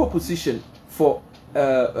the proposition for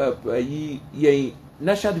ye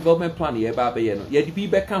National Development Plan, ye Babayano, ye be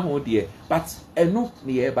back home, dear, but a no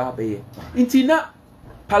near Babay. Intina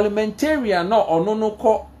parliamentarian no or no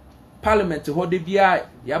call parliament to hold the BI,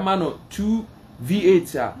 Yamano 2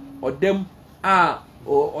 V8 or them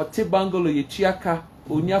or Tibangolo ye Chiaka,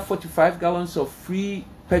 unya 45 gallons of free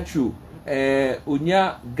petrol,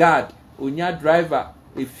 unya guard. Unya driver,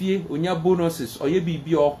 efie, unya bonuses, or ye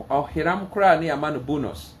be or hiram kra near man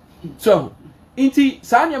bonus. So, inti,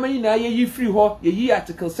 Sanya mani na ye free ho, ye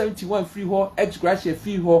article 71 free ho, ex gratia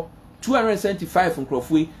free ho, 275 from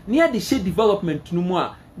Crofway, near the shade development no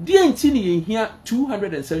more. Dear Intini in here,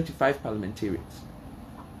 275 parliamentarians.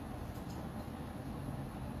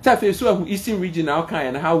 Tafe so Eastern region now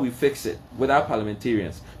and how we fix it without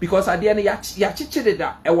parliamentarians. Because at the end, ya chichede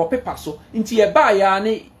da, e wo paper so, inti ye ba ya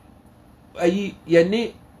ne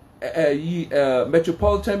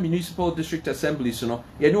Metropolitan Municipal District Assembly, so no,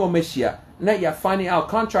 you know, Meshia. Now you're finding out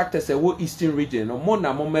contractors a wo Eastern region, or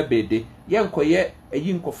Mona Momebede, Yankoye, a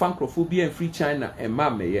Yinko Francophobia and Free China, and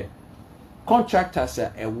Mame. Contractors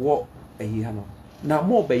a war a Yano. Now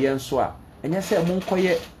more by Yanswa, and you say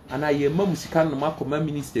Monkoye, and I am Musican Marco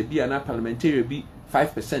Minister be an parliamentary be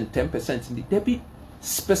 5%, 10%. There be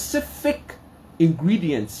specific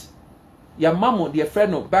ingredients. Your mama, dear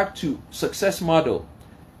friend, back to success model.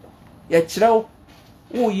 Ya chiraw,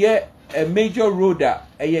 oh yeah, a major road a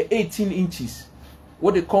 18 inches.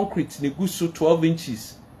 What the concrete ne gusu 12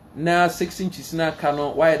 inches. Now 6 inches na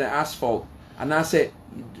canon wire the asphalt. And I said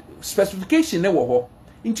specification never ho.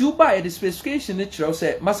 Into you buy the specification ne chiraw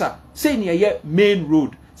say, Masa, say near ye main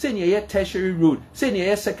road, say near ye tertiary road, say near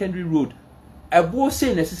ye secondary road. I was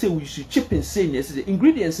saying necessary we should chip and say necessary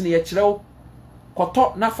ingredients in your chiraw.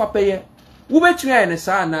 Koto na fapaye. Ubetumi ayene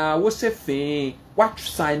saa na wo se fe what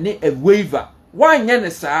sign a waiver why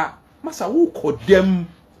nyane saa masa wo kodem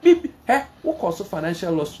bibi wo cause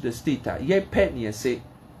financial loss to the state ye pet ne say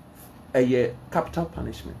a capital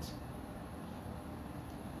punishment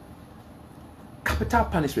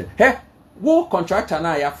wo contractor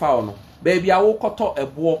na ya fa no baby a wo koto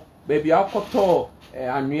ebo baby a koto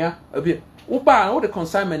anua wo ba wo the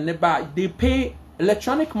consignment ne ba they pay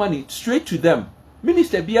electronic money straight to them.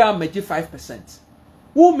 Minister Bia meji 5%.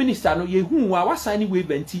 Wo minister no ye hu wa wasani we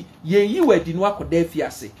benti ye yi wedi no akoda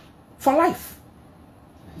afiase for life.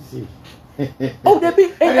 See. Oh there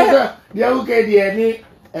be dia okay dia ni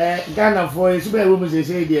Ghana for super room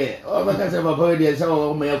say dia o ba ka say papa dia say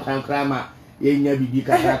o me kwan krama ye nya bibi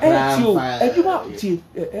ka krama eduma ti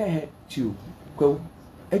ko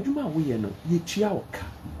eduma wo ye no ye tua oka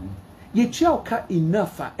ye tua oka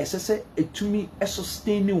enough esese etumi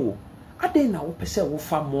sustain wo. I didn't know person will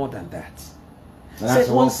far more than that. Say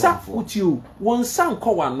one sack with you, one son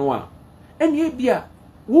call one noa. And ye be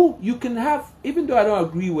who you can have, even though I don't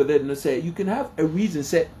agree with it, no say you can have a reason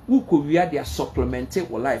say who could we their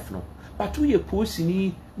supplemented with life no. But we a post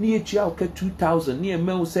ni near 2,000 near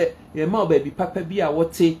Mel say your mouth baby papa be a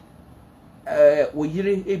what say we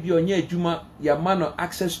yere ebi onye adwuma ya man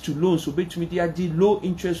access to loans so betumi dia di low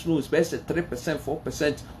interest loans best 3%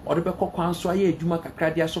 4% or the bekọ kwan so aye adwuma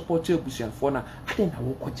kakra dia support abusuafo na ade na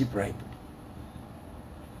wo kwaji bribe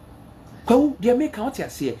ko dia make out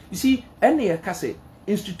here you see any ka say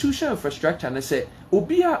institutional infrastructure na say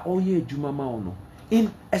obi a oye adwuma ma ono in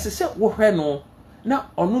esese wo hwe no na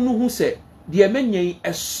ono no hu say dia menyen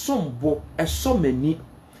esombo esomani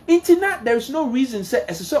Intina, there is no reason say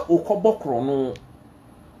SSO okobo krono.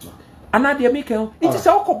 Another make it is a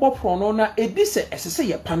okobo krono na edise SSO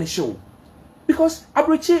ye punish you. Because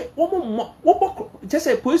abroche wo just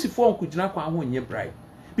say police form could na kwa ho nye bribe.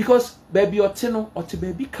 Because baby otino or to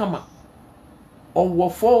baby kama or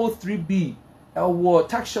 403B or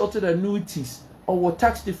tax sheltered annuities or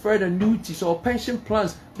tax deferred annuities or pension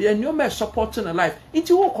plans they are no more supporting a life.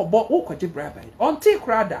 Into okobo bribe. On take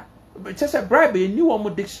rather. Just a bribe a new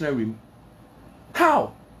one dictionary.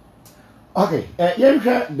 How? Okay,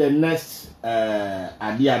 the next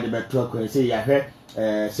idea the better say you heard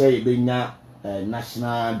say being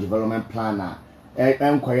National Development Planner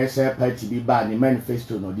enkoye say party bi ba the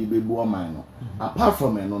manifesto no di bebu o man no apart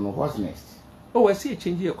from no what's next? Oh, I see a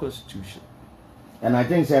change in your constitution. And I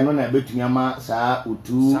think say no na betumi ama sa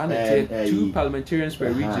utu two parliamentarians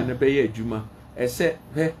per region na be adwuma. I said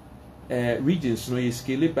regions no you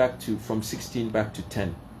scale it back to from 16 back to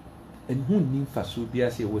 10. And who need faso bi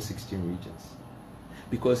say was 16 regions?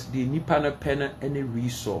 Because the nipa na pen any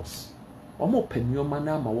resource. Omo penyo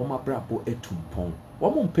na ma wo mabrabo etumpon.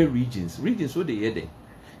 Womo pe regions what they hear.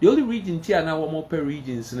 The only region tia na womo pe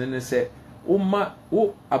regions na say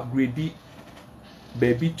o upgrade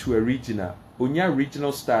baby to a regional. Onya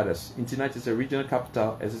regional status, international is a regional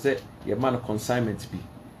capital, as I said, your man consignment be.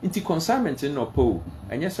 Inti consignment in no po,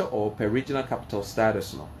 and yes, or per regional capital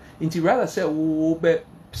status no. Inti rather say we be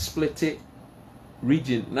split it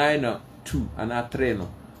region 9 2 and 3 no.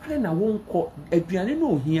 And I won't call Adrian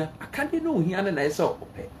no here, I can't know here and I saw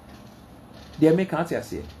okay. They make answer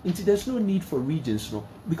say, inti there's no need for regions no,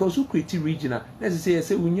 because who create regional, let's say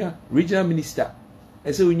unya regional minister.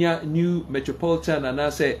 I say unya new metropolitan and I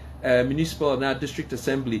say municipal and district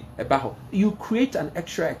assembly about you create an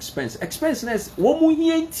extra expense. Expense is one more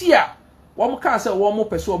here in tia. One more can say one more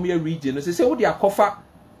person more region. They say what they are cover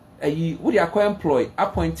what they are employ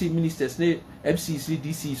appointed ministers MCC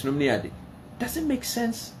DCs no near. Doesn't make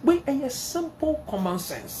sense. Wait, a simple common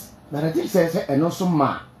sense. But I think say and also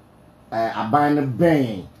ma aban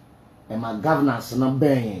ben and my governance no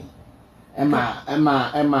ben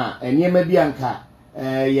Emma and ye may be anka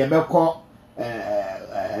yebeko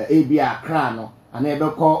Abia Crano, and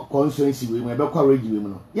ever call constituency, we may be called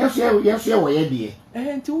region. Yes, we are dear.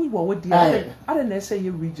 And to we were dear. I don't say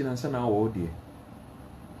your region and son our dear.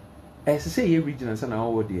 As I say, your region and son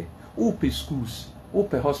our dear. Open schools,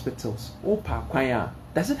 open hospitals, open choir.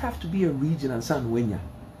 Does it have to be a region and son when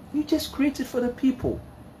you just create it for the people?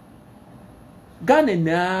 Ghana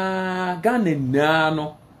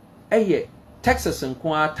no. Texas and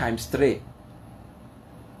Kwa times 3.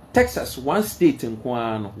 Texas, one state in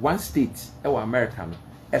Kwano, one state, American,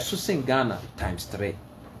 sing Ghana times 3.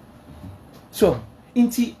 So,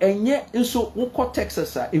 inti enye inso woko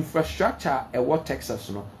Texas infrastructure what Texas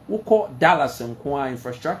no, woko Dallas and Kwa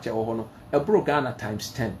infrastructure no, bro Ghana times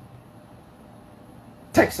 10.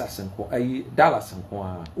 Texas and Kwa, Dallas and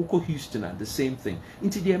Kwa, woko Houston the same thing.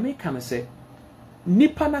 Inti the American say,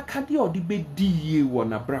 nipa na kadi odi be diye wo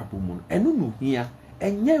na brabo mu no, eno no hia.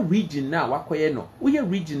 Enye region now wakoye no we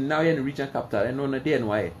region now ye regional capital eno na dey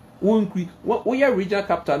no aye we regional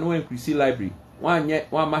capital no increase library one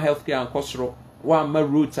ma healthcare and kosoro one ma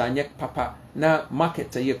roads anye papa na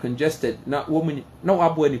market ye congested na woman na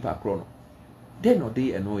wabo nipa kro no dey no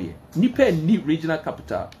dey eno ye nipa ni regional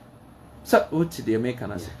capital so what dey make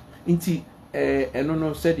na say nti eno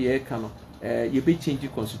no said ye ka no ye be change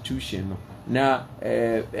constitution no na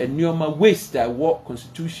nioma waste that work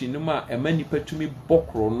constitution no ma emani patumi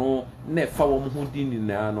bokro no na fa wo ho din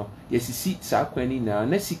na no yesisi sa kwani na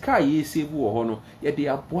na sika ye save wo ho no ye de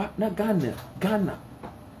aboa na Ghana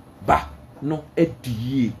ba no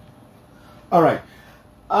edie. All right.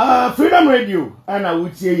 Freedom Radio and I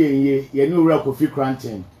would say ye new Kofi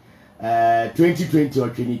Koranteng 2020 or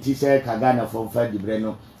 20 say Ghana from Fadi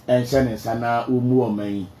Breno and Shane Sana umu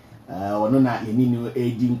oman ono na yeni new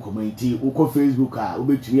aging community uko Facebook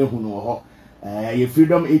ubetumi ehu no ho ye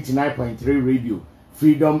Freedom 89.3 radio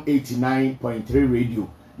Freedom 89.3 radio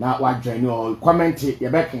na wa join you comment ye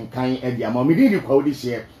be kenkan e dia ma me di kwa odi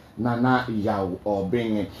share na ya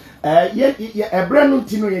obin ye ebre no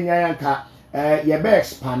ti no ye nyanka ye be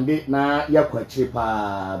expand na ye kwachire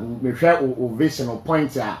pa me hwe o vision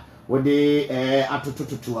point a wo de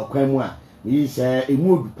atotototo akwan mu a yi se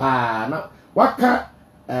emu pa na waka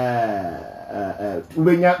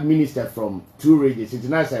ubenya minister from 2 regions. It's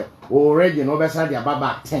not say already no better the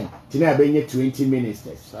about 10. Tina benye 20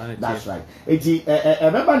 ministers. That's right. Eti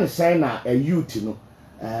everybody say na a youth no.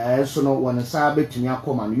 So no one say betumi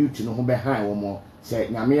akoma no youth no ho behind wo mo say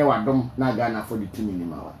nyame ye wadom na Ghana for the 2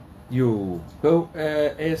 minimum. Yo, well,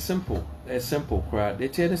 it's simple crowd. They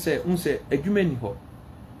tell say unse adwuma ni ho.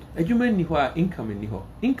 Adwuma ni ho a income ni ho.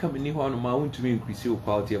 Income ni ho no ma want to increase your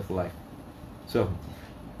quality of life. So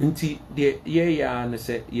Nti the and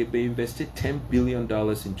say you be invested $10 billion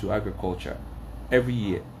into agriculture every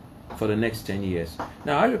year for the next 10 years.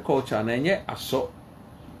 Now agriculture na nye aso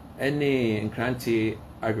any nkranti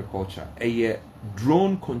agriculture a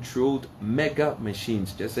drone controlled mega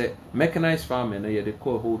machines just say mechanized farming they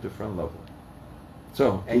call a whole different level.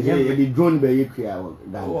 So and the drone be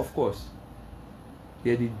oh of course.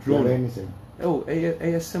 Yeah the drone. Oh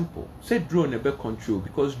simple. Say drone be control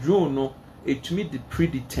because drone no it to me the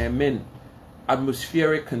predetermine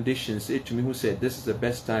atmospheric conditions. It to me who said this is the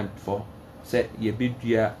best time for se ye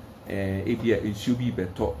bedua ebia nsuo bi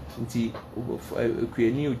beto nti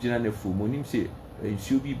kuani ugina na fu monim se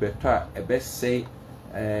nsuo bi beto a ebese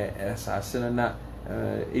asase na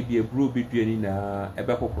ebia bro bedua ni na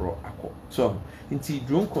ebekokoro akọ so nti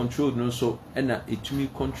drone control no so na etumi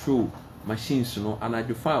control machines no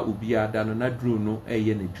anadwofa obi ada no na drone no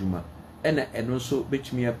eye na dwuma and also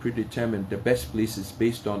betumi predetermine the best places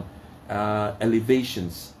based on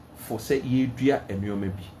elevations for say yedua enwoma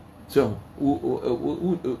bi so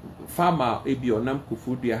farmer ebi onam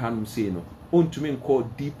Koforidua hanum say no ontumi nko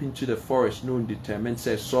deep into the forest no determine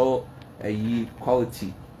say soil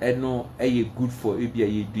quality no good for ebi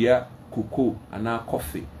yedua cocoa ana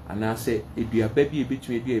coffee ana say edua baby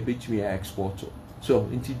ebetumi export so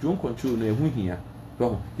into drone control no ehu hia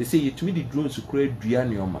so they say yetumi the drones to create dua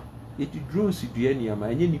neoma yeti drones dua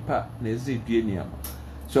neoma enye nipa na eze dua neoma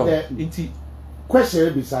so into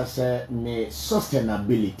question be say ne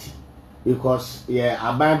sustainability because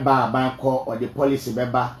aban call or the policy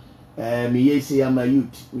beba me yesi ama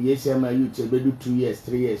youth ebedu 2 years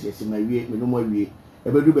 3 years yesi ma wie me no mo wie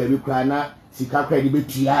ebedu ba bi kra na sika kra di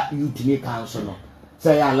betua youth ni council no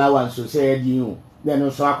say allowance so say di you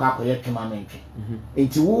then so akwa twema mentwe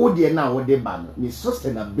enti wo de na wo de ba no ni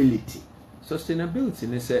sustainability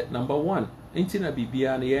ne say number 1 enti na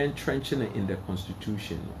bibia na ye entrenching in the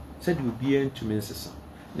constitution no said we be into mensesa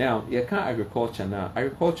now you can't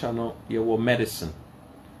agriculture no you will medicine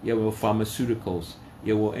you will pharmaceuticals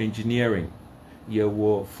you will engineering you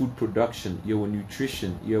will food production you will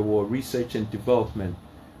nutrition you will research and development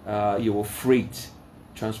you will freight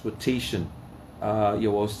transportation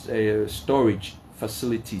you will storage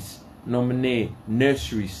facilities nominate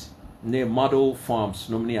nurseries ne model farms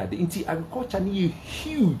nominate into agriculture ni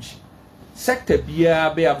huge sector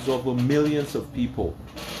be absorb millions of people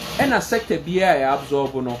and a sector be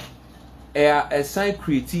absorb no a sign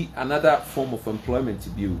create another form of employment to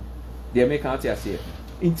build they make out here say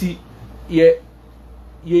into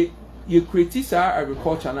ye create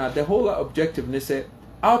agriculture now the whole objective ne say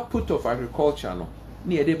output of agriculture no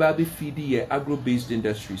near the baby feed the agro based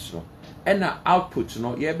industries no and output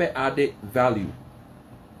no ye be add value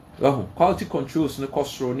quality controls no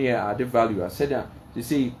cost near add value I said that they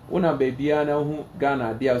say una baby na hu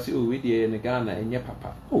Ghana dia say oh we dey in Ghana enye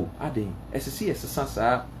papa oh aden SC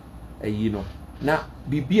esasa no na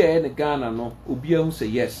bibia in Ghana no obi hu say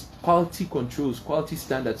yes quality controls quality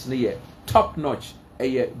standards na ye top notch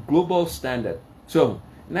global standard so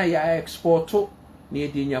na ya export na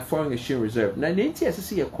dey nya foreign exchange reserve na nti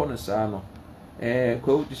SC ye corner sa no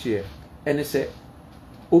ko di share and say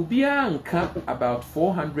obia nka about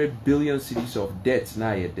 400 billion cedis of debt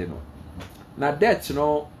na ye de no na debt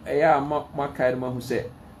no makaid ma hu se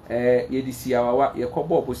ye di siawawa ye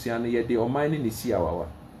kobo bosia no ye de oman ni siawawa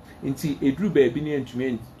nti edru ba bi ni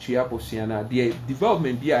antumi tua bosia na de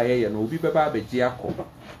development bi aye no obi beba abeje akọ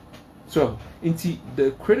so nti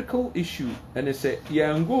the critical issue and they say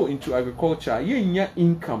ye go into agriculture ye nya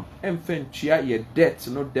income emfen tua ye debt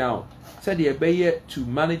no down said ye be to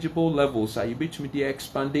manageable levels are you between the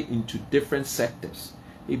expanding into different sectors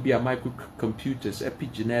ebia microcomputers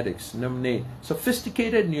epigenetics namne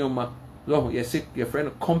sophisticated neoma yes your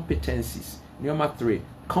friend competencies neoma 3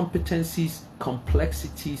 competencies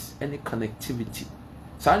complexities and connectivity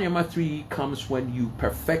so neoma 3 comes when you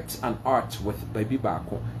perfect an art with baby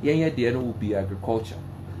bako yen there no will be agriculture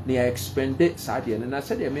they expend it sadly and I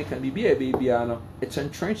said they make can be a baby it's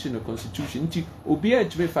entrenched in the constitution nti obi a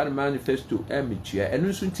to find manifesto emitua and no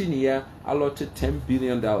nti near allotted $10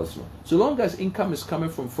 billion so long as income is coming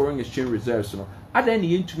from foreign exchange reserves no adan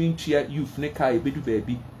ye ntumi ntua youth ne kai bedu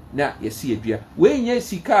baby na ye see adua we nya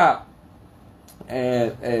sika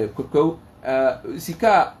koko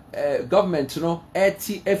sika government no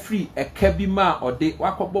eti free e kabi ma ode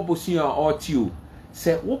wakobo bosia otio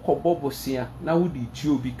se wokobo bosia na wodi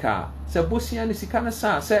tio bi ka se bosia ne sika na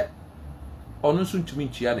sa se ono so ntumi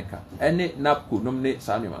ntua ne ka ene napco nom ne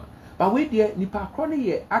sanema but we there nipa akro ne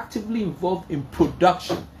ye actively involved in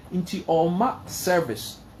production into all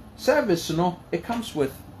service no it comes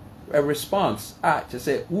with a response to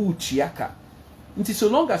say who chiaka nti so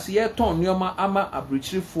long as ye ton nyoma ama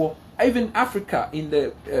abrichirifo even Africa in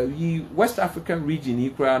the West African region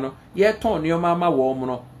ikra no ye ton nyoma ama wo mo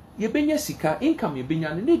no ye benya sika income ye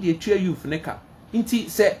benya ne de atua youth ne ka nti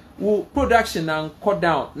se wo production na nko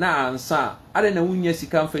down na ansa ade na wunya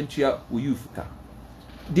sika mfantua wo youth ka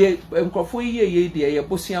de nkofo ye de ye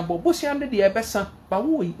bosia de ye besa but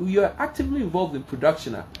you are actively involved in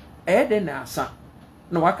production de na ansa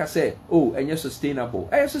no waka say oh and you're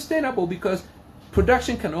sustainable because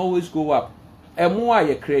production can always go up and more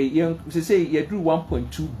you create you say you do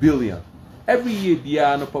 1.2 billion every year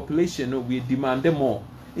bia no population no we demand more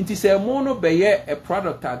nti say mo no be a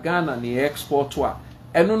product a Ghana na export to a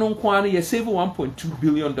eno no nko you save $1.2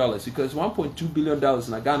 billion because $1.2 billion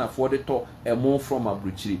na Ghana for the to e mo from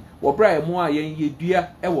abrochiri wo bra e mo a yen yedua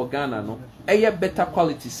e wo Ghana no e better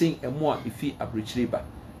quality saying e mo a ifi abrochiri ba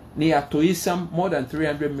ni ato isam more than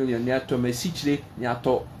 300 million ni ato mesichire ni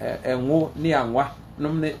ato enwo ni anwa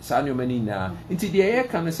nom ne saa nneoma ni na nti de ye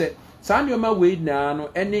kan se saa nneoma we na no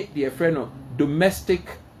ene de efre no domestic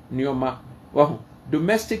nneoma wo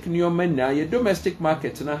domestic nneoma na your domestic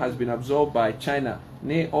market now has been absorbed by China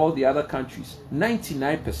ne all the other countries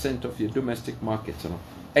 99% of your domestic market no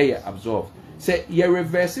absorbed say you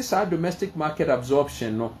reverse our domestic market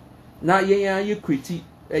absorption no na you create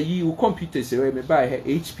you computers say me buy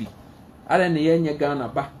HP ada ne yenye Ghana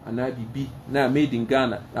ba ana bibi na made in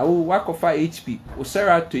Ghana na wo wakofa HP o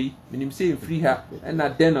serato yi minim say free ha na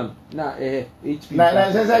Denon na HP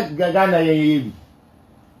na say Ghana ye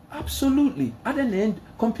absolutely ada ne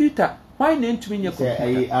computer why name to me your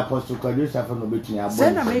computer apostle producer for no between abon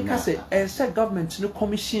say na make say government no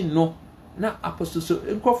commission no na apostle so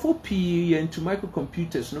nkofo p into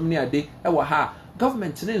microcomputers no me ade e wa ha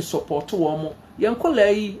government ne support wo mo yen kola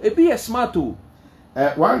yi e be smart o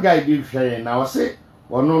one guy did share now say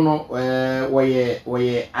ono no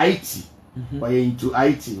we IT we into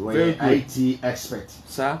IT we IT expert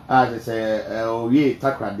sir they say we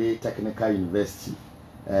Takrade Technical University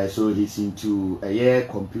so he's into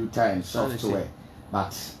computer and software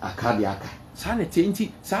but akadiaka sanity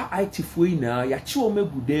nti sa IT foi na ya chi o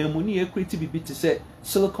megudan mu ni e create bibi te say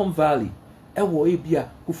Silicon Valley e wo e bia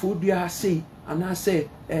Koforidua ha sei ana say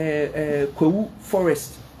Kwawu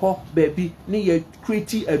Forest ho baby ni ye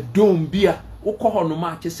create a dome bia wo ko ho no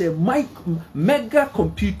ma che say mega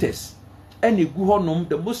computers and egu ho no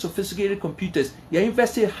the most sophisticated computers you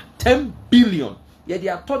invested 10 billion. Yeah, they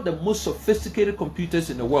are taught the most sophisticated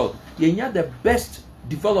computers in the world. Yeah, the best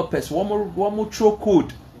developers. One more throw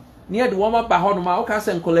code. Near the one by Honoma,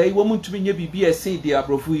 okay, and Colay, woman to me, BBS, the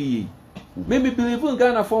Abrofu. Maybe believe in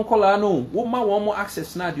Ghana phone call. I know one more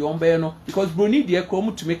access now, the Ombeno, because Bruni, dear,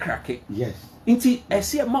 come to me crack it. Yes. Inti, I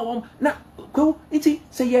see a mom now. Go, inti,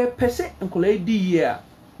 say, yeah, per se, and Colay, the year.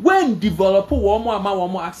 When developer one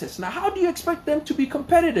more access, now, how do you expect them to be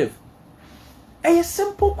competitive? A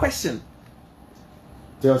simple question.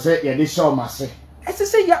 They say yeah, they show masse. I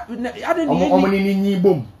say yeah, I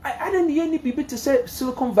didn't hear any people to say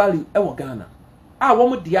Silicon Valley, Ghana. One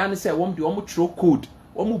more Diana say one more throw code,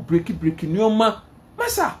 one more breaky neoma.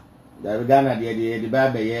 Massa. The Ghana the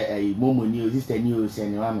baby a momo news, sister news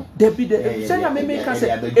and one. There be the say I make us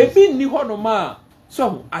say a bit new honoma.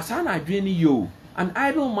 So as an I drain you, and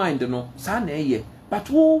I don't mind no, son ye. But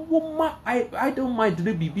I don't mind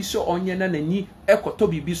the BB so onion and any equato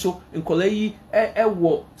BB so in Colay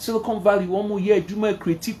Silicon Valley 1 more year Juma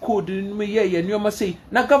critique code in me ye and you must say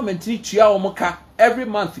na government need ya moka every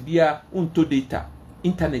month be a unto data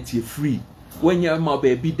internet ye free when you're my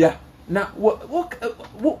baby da na what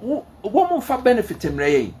more for benefit him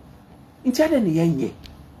ray instead any ye.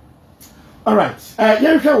 All right,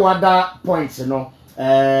 you hear what that points you know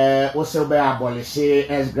was be abolish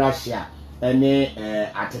as gracia.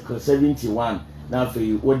 Article 71 now for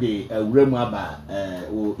you what the remember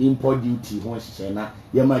import duty once na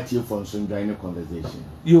you might hear from some join the conversation.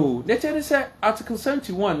 Yo, let's say Article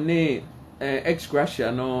 71 ne ex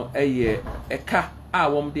gratia no a ka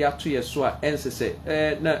de ato ye so a ense say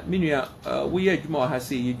na minua we adwuma ha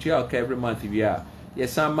say you try every month we are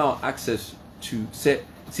yes somehow access to say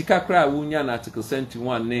sika kra wunya na Article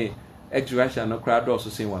 71 ne ex gratia no kra do so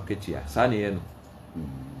say waketia sa na ye no.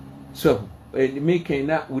 So, making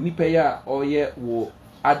that we need pay or yet wo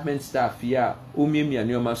admin staff here, Umimia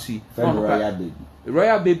Neomasi,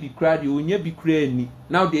 Royal Baby cried you, near be cranny.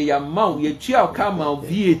 Now they are mount, your child come out,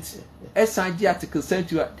 V8, SIG article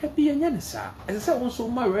sent you at Tepi and Yanasa. As I said, also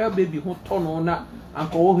my Royal Baby who turn on that,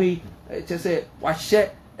 Uncle He, just say, what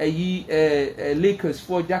share a Lakers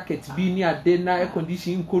 4 jackets be near dinner air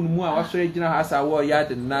conditioning Kunmua, was original has our war yard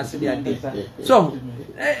and Nancy and day. So,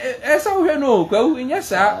 as I know, go in yes,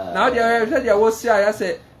 sir. Now there was I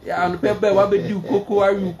said, and Pepper, what would do cocoa,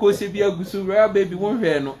 are you Cosibia Gusu, Royal Baby won't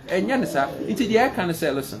hear no, and Yanasa, into the air can say,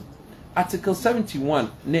 listen. Article 71,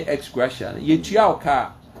 ne ex gratia, ye chiao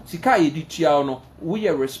car, Sika ye di chiao no, we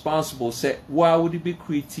are responsible, say, why would it be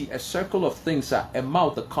creating a circle of things that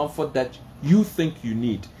amount the comfort that you think you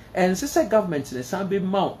need. And sister government in the Sambe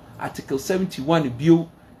Mount Article 71 bill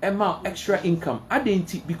amount extra income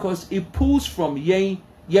identity because it pulls from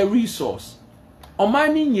your resource. On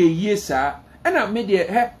mining ye sir, and I made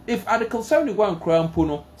if Article 71 crown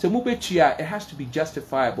puno, so mube chia it has to be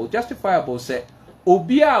justifiable. Justifiable say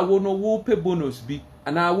obia wo no wo pay bonus bi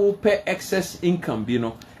and I will pay excess income bi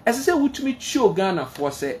no as I say wutumi show Ghana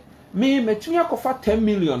for say me metumi akofa 10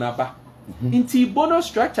 million aba inti bonus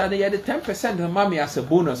structure na the 10% of mommy as a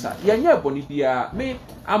bonus yeah boni bia me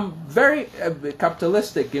I'm very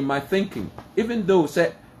capitalistic in my thinking even though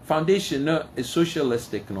say foundation no is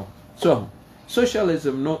socialistic no so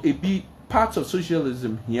socialism no it be part of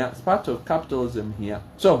socialism here it's part of capitalism here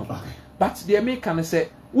so but the American say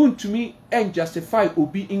won't to me and justify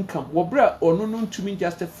obi income wobra or no to me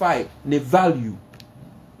justify the value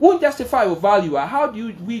won't justify your value how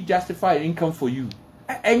do we justify income for you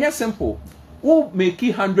and it's simple who make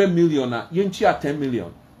 100 million yenchi at 10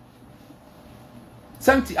 million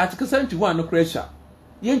 70 article 71 no pressure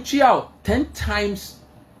yenchi out 10 times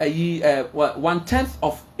a 1/10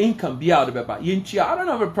 of income be out of the yenchi I don't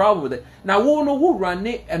have a problem with it now who run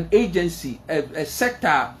an agency a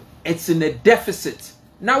sector it's in a deficit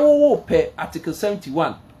now who pay article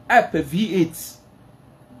 71 I pay V8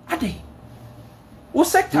 ade who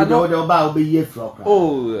sector no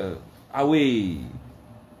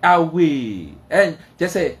away and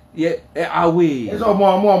just say yeah away it's all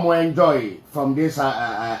more enjoy from this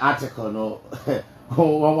article no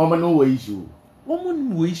woman no issue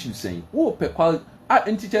saying who per quality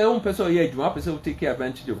and teacher own person yeah you person take care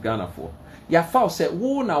advantage of Ghana for ya foul said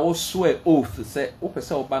who now will swear oath say o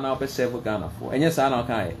person oba na be serve Ghana for and yes I know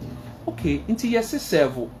can okay into yes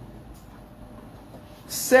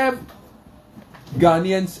serve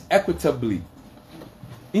Ghanaians equitably.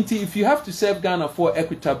 If you have to serve Ghana for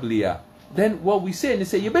equitably, then what we say, and they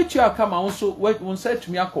say, you bet you come also, won't say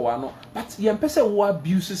to me, but you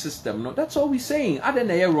abuse the system. No, that's all we're saying. I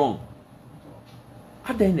didn't wrong.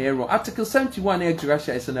 Article 71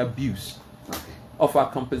 Russia is an abuse of our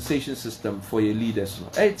compensation system for your leaders. No?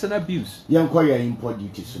 It's an abuse. Import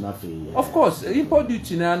duty. Of course, import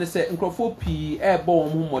duty now, and they say,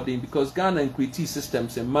 airborne because Ghana and create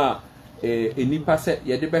systems and nipa se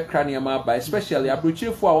ye de be kra niam aba especially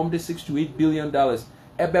abrochirefo a wom de 6 to 8 billion dollars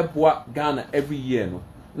ebeboa Ghana every year no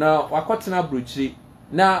na wakotena abrochiri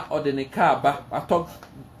na ode ne car ba atok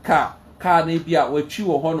car na bia wachi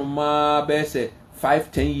wo hono ma be se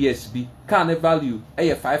 5-10 years bi car ne value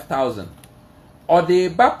 5,000 ode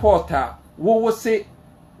ba porta wo say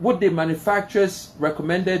what the manufacturers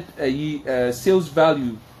recommended sales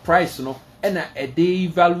value price no and a day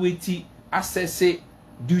evaluate assess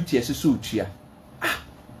duty as so chia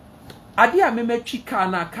adia me metwi car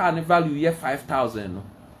na value ye 5,000 no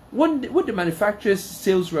what the manufacturer's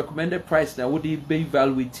sales recommended price na would be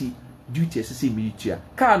evaluate duty as say me chia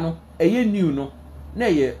car no new no na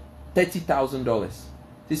ye $30,000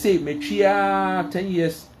 they say metria 10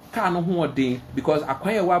 years car no ho odin because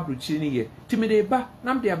akwan wa abruchi ni ye timide ba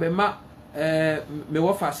nam de abema me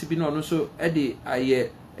wo fase bi no no so e de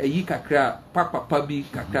aye ayi kakra papa bi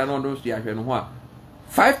kakra no no so ya hwe no ho a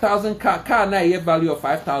 5,000 car na a value of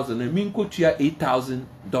 5,000 and mean could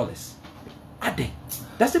 $8,000. Ade.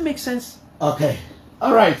 Does it make sense? Okay.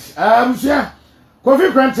 All right. Yeah.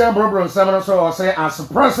 Kofi Koranteng Bro so say as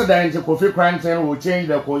president, Kofi Koranteng will change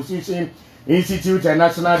the Constitution Institute and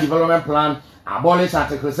National Development Plan, abolish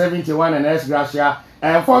Article 71 and ex gratia,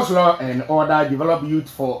 enforce law and order, develop youth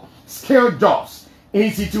for skilled jobs,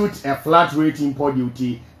 institute a flat rate import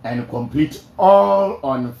duty, and complete all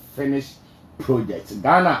unfinished projects.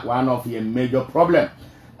 Ghana, one of your major problem,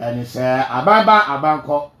 and it's Ababa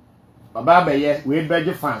ye we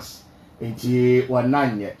beg fans into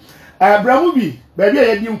 19 year. Bramubi, baby,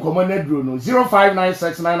 I didn't come on the drone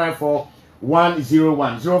 0596994101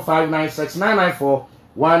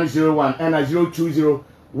 0596994101 and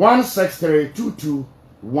 02016322214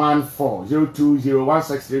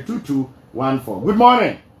 02016322214. Good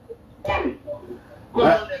morning.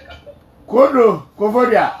 Kodo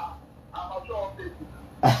Koforidua.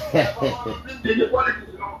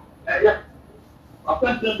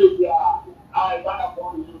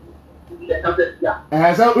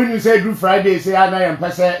 So when you say Good Friday, say I am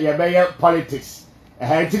person ya be politics.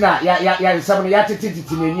 Tina ya some ya titi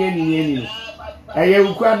ni. Ya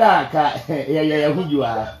ukwada ka ya huju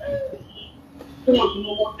a.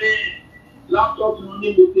 Laptop no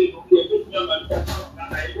need to take okay,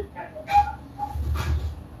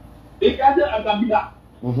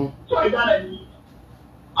 so I got a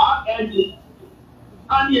engine.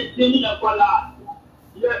 And you're taking a collar.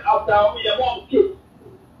 You're out there with your one kid.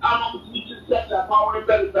 I'm not going to set a power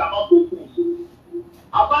better than I'm not going to.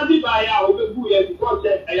 I'm going to buy out over here because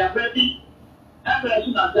I am ready. I'm going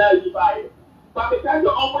to buy it. But because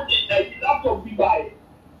you're almost in the laptop, you buy it.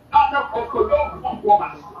 I'm not going to go from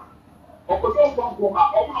woman. Or go from woman.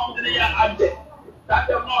 Or not the year I'm dead. That's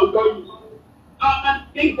not going to. And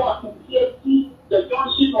think what safety, the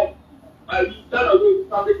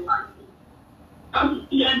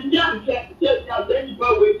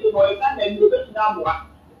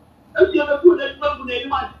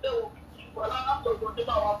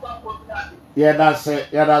Yeah, that's it.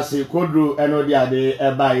 Yeah, that's it. Kodru Enodia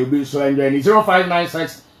de buy you be so enjoying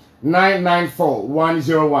 0596 994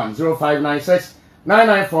 101 0596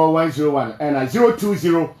 994 101 and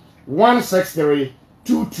 020 163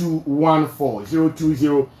 2214 020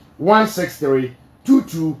 163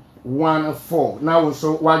 2214. Now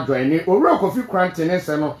so what join it? Owura Kofi Koranteng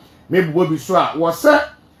say no maybe we be so was say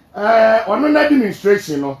on an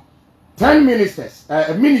administration no 10 ministers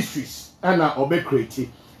ministries and obe create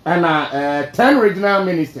and 10 regional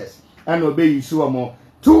ministers and obey you so more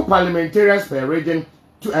 2 parliamentarians per region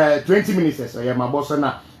 20 ministers so yeah my boss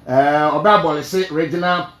na obe abolish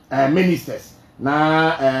regional ministers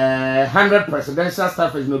na 100 presidential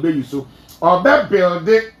staffers no obey you so obe build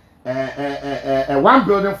one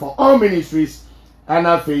building for all ministries and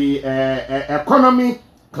economy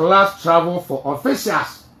class travel for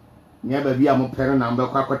officials never be a more number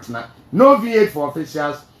no V8 for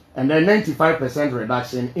officials and then 95%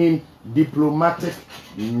 reduction in diplomatic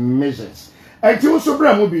measures. And you also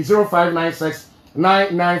bring be 0596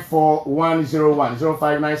 994 101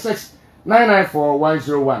 0596 994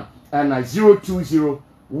 101 and 020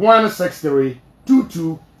 163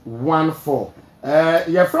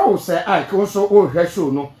 2214. Your friend will say I also oh show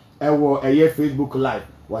no a Facebook live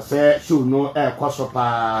was say show no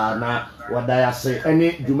kosopa na wadaya say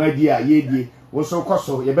any jumadia yedi also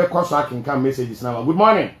koso you be koso I can come messages now. Good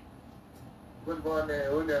morning. Good morning,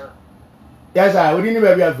 Ola. Yes, I wouldn't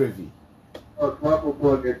even be afraid. Oh, smart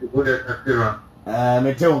football get to go there and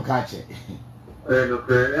me tell catch it.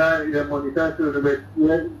 Okay, yeah, monitor to the best.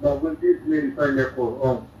 Yeah, but when this lady find their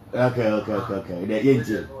phone. Okay. The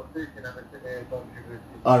engine.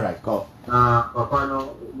 All right, go. Papa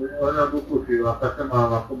no, ona buku fi wa kasema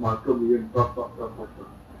wa kuma to mi papa.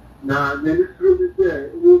 Na ministry bi say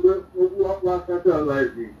wa kata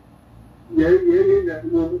live.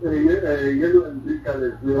 Yellow and green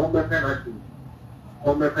colors, we all my penalty.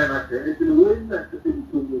 All my penalty. It's the way that to be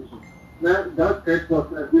too much. Now that text was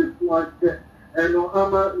a bit like and no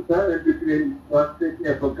ama that between was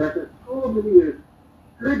taking for granted so many years.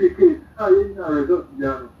 3 decades, I in a result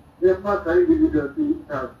Jano. They must have individual to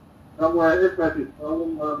have. Somewhere effort is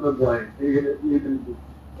all the boy.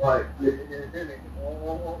 Why?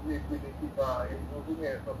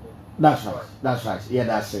 That's right. Yeah,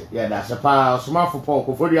 that's it. A power smart for Paul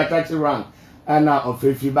Koforidua taxi rank and now of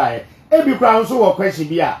if you buy it. Every crown so or question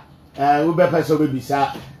be we be person will be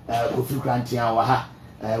sa Kofi Koranteng wa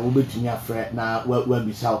we be to your friend now will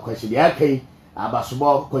be sa question the okay about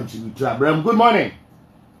small continue to Abraham. Good morning.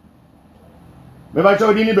 Me ba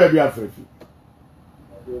cho di ni baby afrefi.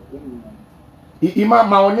 Ima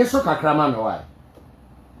ma woni so kakrama no why.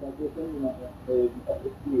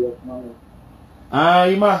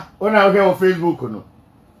 Ima, ona okay on Facebook no.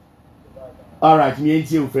 All right, me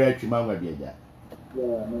enti o frɛ atwuma ma bia ja.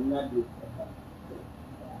 Yeah, me na di.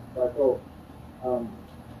 But so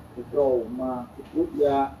ma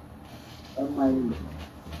ya my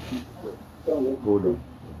hold on.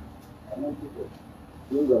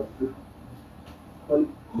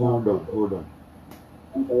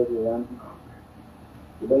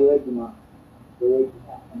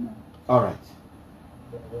 All right.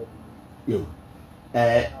 You.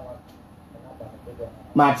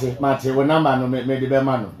 Mati, what number no me de be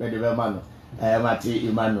mano. Mati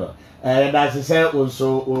Emmanuel. That's say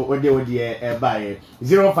also what they buy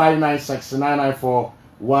 0596 994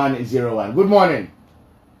 101. Good morning.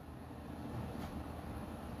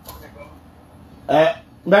 But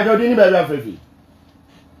you didn't be afraid.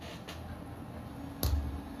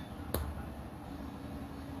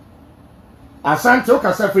 Asante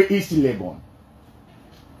Okasafe East Lebanon.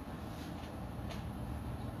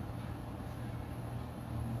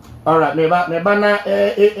 All right, neba na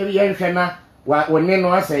yenhwe na woni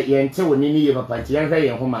no ase yente woni ni ye papa nti yenhwe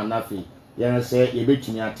yen ho ma na fe yen se ye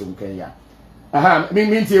betumi atem kan ya. Aha, mi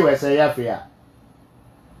nti we se ya fe ya.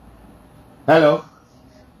 Hello.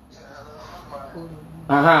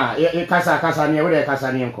 Aha, ye kasa ni we de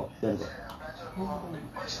kasa ni enko.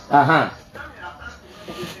 Aha.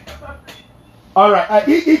 All right,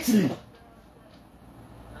 Italy.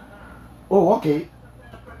 Oh, okay.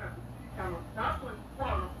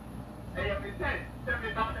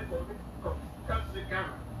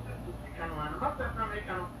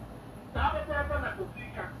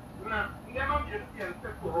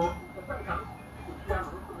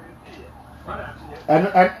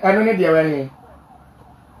 I don't need the way.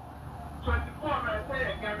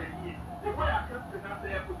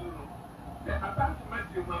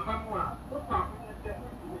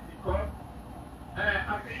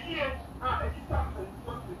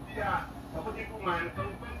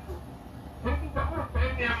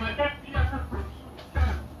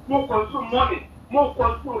 more consume money, more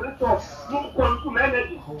consume resource, more consume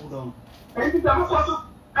energy. Hold on. And it's a consume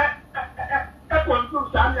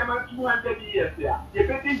consume 200 years. Yeah, you're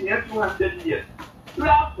getting here 200 years.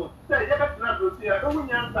 Last say, you better not do here. Don't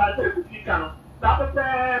we answer the Ficano? That's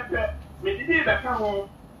me did back home.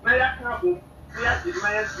 Now, I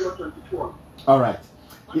 24. All right.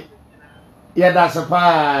 Yeah, that's a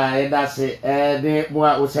pie. Yeah, that's it. The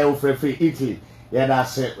more we say free Italy. Yeah,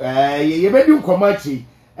 that's it. You better do commercial.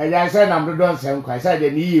 And I said, I'm not saying I said, the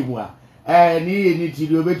need more. Need to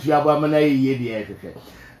do it. You have a money.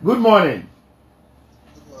 Good morning.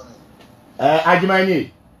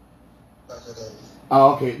 Ajimani.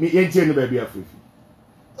 Okay. Me ain't you baby free.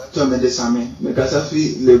 To me the same. Me kasa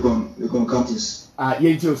free Legon campus.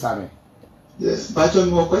 Ain't you same. Yes. But you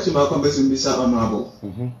more question about conversation bisa honorable.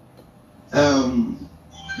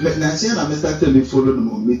 Nancy and I started to follow the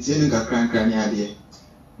meeting in Kakran ade.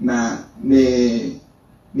 Na ne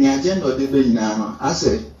agenda de be nyina I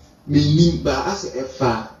say me nimba as a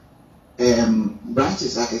fa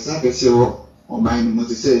branches akese wo on my no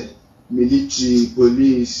say military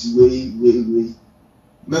police way.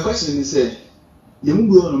 My question is say you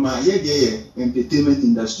go on my entertainment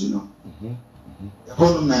industry no.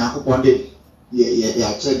 Hono na akopon de ye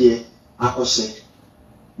achede akose.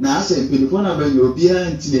 Na ase mpinifo na banyo obia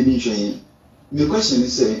ntine ni hweye. My question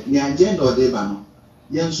is say ni agenda o de ba no.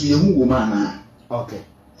 Yensu yemu wo ma na. Okay.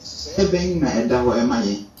 Eben na eda ho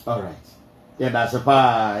emaye. All right. Yeah, that's a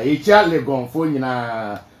pa. Echa Legon fo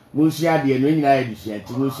nyina musia de no nyina edisia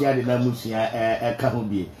ti musia de na musia ka ho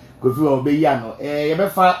bie. Kofi obeyi ano ye be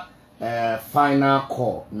fa final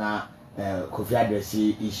call na Kofi address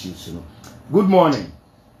issues no. Good morning.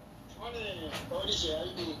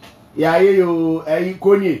 Yeah, you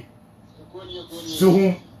konye.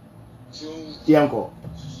 Suhu. Yanko.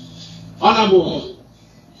 Honorable.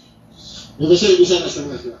 You say you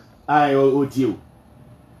say I o you.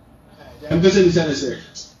 I'm going to say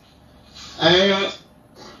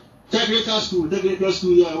technical school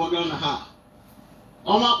yeah, we're going to have.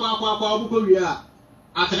 Kwa we are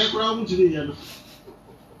at the crowd to the end.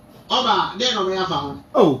 Oba, then we have found.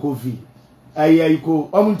 Oh, Kofi. You go,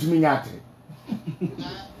 to me at it.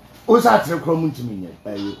 What's that crowd to me?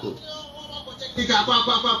 You go. Could you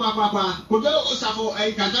also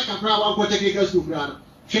a Kazaka crowd for technical school?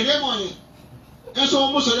 Shedemon. And so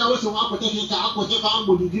almost I was a protecting car, what if I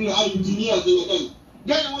would do engineers in a day.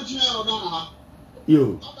 Then what you know,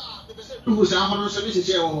 you.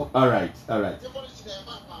 All right.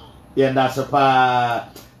 Yeah, that's a pa.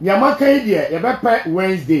 Yamaka idea, you better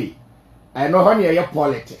Wednesday. I know honey your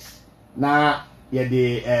politics. Now, yeah,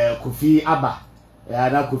 the Kofi Abba.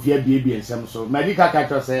 Na Kofi baby and some so. Medical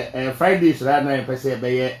catcher say Fridays right now, per se,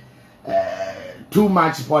 by too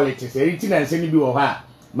much politics. Everything and send you over.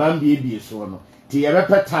 Man, baby, so no. Ti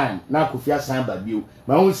ebepe time na Kofi asan ba bio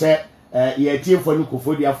ma hu se ye tiefo ni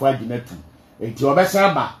Koforidua fo aginatu enti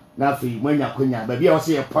obesan ba na afi mwanya konya ba bia o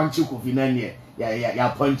se ye punch Kofi na ne ya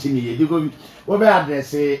punch ni ye digo wo be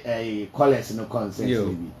address callers no consent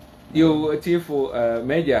bi yo tiefo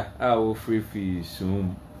media a free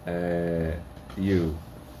soon you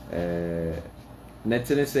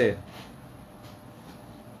netene say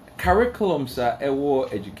curriculums are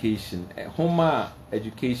education homa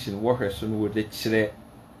education what her son would lecture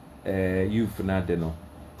youth na de no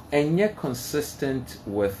enye consistent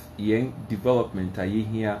with young development aye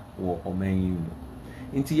here wo oman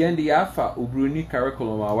nti yende yafa obroni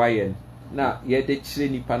curriculum awayen na ye de kire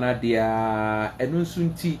nipa na dia eno nso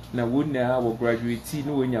nti na wona wo graduate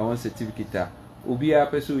no wonya one certificate obi a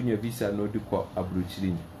pese onya visa no de ko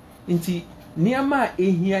abrochiri nti niama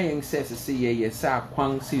ehia yen se ye sa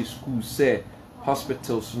kwan se school se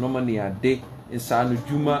hospitals no money ade insano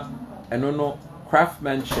juma eno no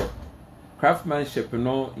craftsmanship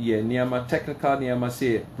no ye niama technical niama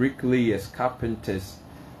say bricklayers carpenters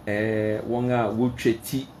wonga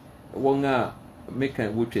wotweti wonga meka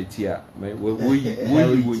wotweti a we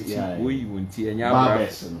wonti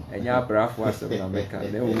enya brafo asem na meka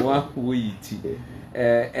na wo yiti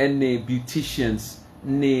ene beauticians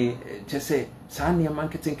ne chese sa niama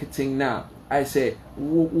marketing na I say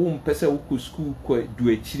wo mpese wo ku school ko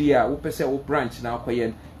du akiri a wo pese wo branch na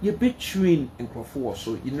akoyen ye between nkrofo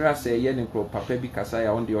so inra say ye nkro papa bi kasa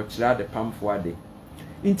ya on de o kira de pam fo ade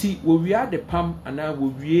nti wo wi de pam ana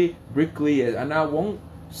wo wi bricklayer ana won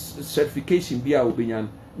certification bi a obenyan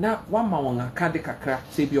na wama won aka de kakra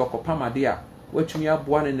say bi okopam ade a watumi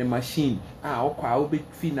aboa ne machine a okwa a obe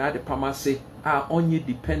fi na de pam ase a onye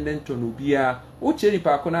dependent on obia wo cheri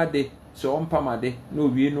pa akona de so on pamade no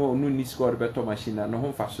wie no ni score better machine na no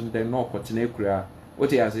ho faso den no kotena ekura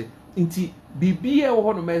wote ase Inti bibia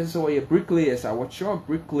wo no mese so ye bricklayers a what your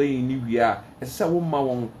bricklaying ni wi a ese wo ma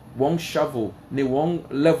won shovel ne won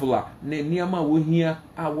leveler ne niama wo hia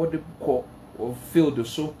a wo de ko field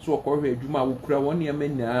so ko hwe adwuma wo kura won niama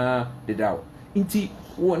na dedaw inti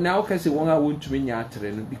wo now ka se won a won tumi nya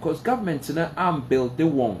atere no because government na am build the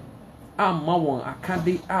won am ma won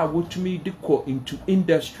akade a wo tumi de ko into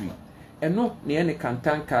industry eno ne ene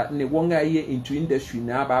kantanka ne won a ye into industry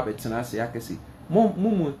na aba betena se yakese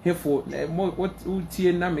mumu hefo what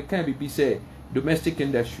utie na me kan bibi say domestic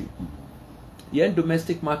industry yen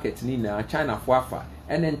domestic market ni na China fo afa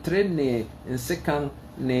and then train ne nsekan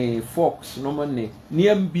ne fox no man ne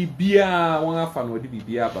niam bibia won afa no de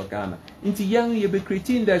bibia bagana nti yen ye be create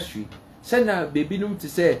industry sena baby num to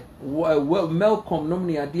say Melcom nom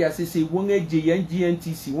ne ade asese won agye yen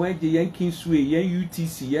GNTC won agye yen Kingsway yen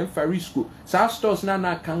UTC yen Farisco sa stores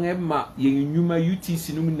na kan ema yen nyuma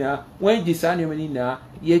UTC num na won agye sa ne mani na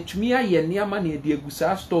ye twumi aye ne ama ne de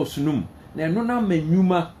agusa stores num na no na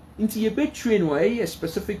manyuma nti ye be train wa a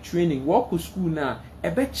specific training work school na e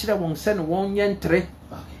be kire won se ne won ye ntre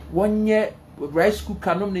won ye rice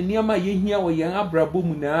cooker nom ne niama ye hia wo yen abrabo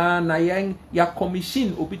mu na yen ya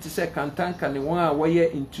commission obi te se kantanka ne won a wo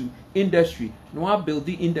ye into industry no a build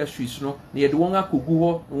the industries no na ye de won akogu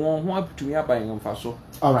ho won ho abutumi aban mfa so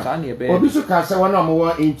sa na ye be obi so ka se won am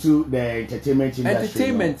wo into the entertainment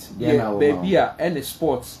industry yeah baby and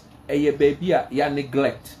sports ye baby ya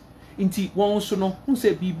neglect inti won so no hu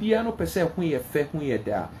se bibia no pese hu ye fe hu ye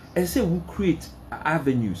da e se we create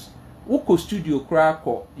avenues wo studio kra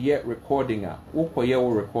ko ye recording a wo ko ye wo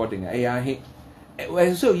recording a ya he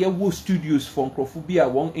so ye wo studios for nkrofobia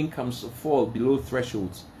one incomes fall below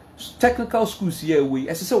thresholds technical schools here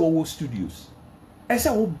we say wo studios say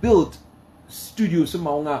wo build studios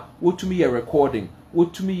ma won wo to me ye recording wo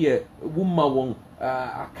to me ye wo ma won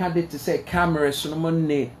akade to say cameras no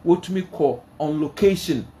money wo to me call on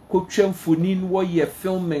location ko twamfonin wo ye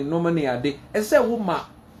filming no money ade say wo ma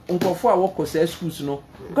nkofo a woko say schools no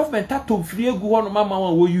government tato free egu ho no mama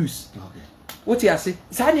won wo use what you say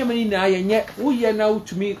sa ne mani na ye wo ye na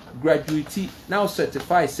to me graduate now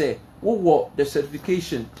certify say wo the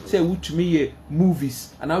certification say wo to me ye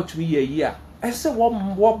movies and how to me ye year I say wo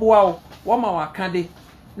boa wo ma wakade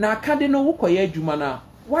na akade no wo koye adwuma na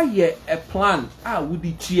why ye a plan wo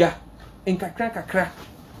di tua nkakra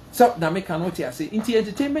so na me can what you say into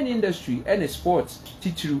entertainment industry and sports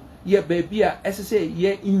titru ye baby a say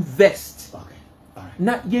ye invest okay all right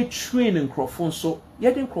na ye train nkrofo so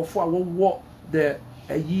ye den nkrofo a wo the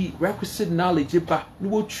requisite knowledge ba no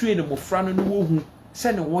wo train mo fra no wo hu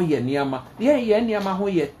se ne wo ye niama ye niama ho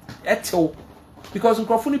ye etel because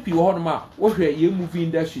nkrofo no pi wo ho no ma wo hwe ye movie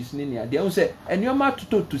industries ni ne ade wo se enioma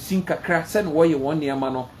to sin kakra se ne wo ye won niama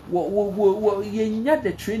no wo ye nya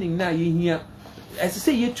the training na ye hia as I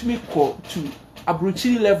say ye to me call to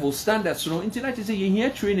abrochiri level standards no internet say ye here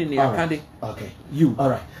training ya kande okay you all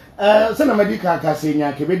right so na medical ka say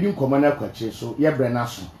nya ke bedi nkomo na kwache so ye bre na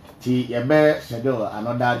so ti ye be schedule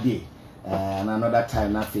another day and another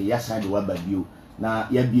time na fe ya side wa babio na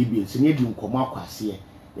ya bibie so ne di nkomo akwase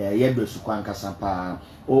ye be su kwankasa pa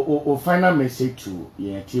o final message to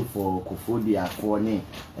ye team for Koforidua for ne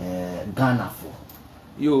Ghana for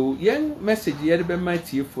yo young message yet be my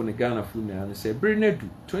tea for the Ghana food now and say Brinedu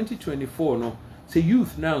 2024 no say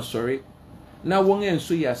youth now sorry now one and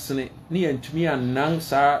so ya sene ni antumi anan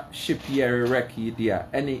sa ship here wreck dia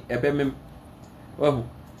any ebemem oh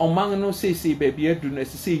omang no say baby edu no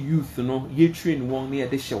say youth no ye train one near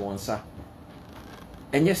de hye won sa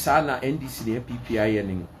enye sa na NDC the PPI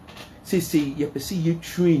yening say ye pese ye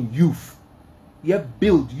train youth ye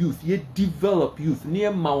build youth ye develop youth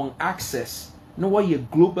near ma access no why you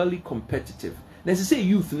globally competitive. Let's say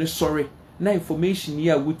youth no sorry. Na information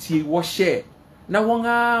here wutie wo share. Na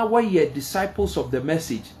wonga why you disciples of the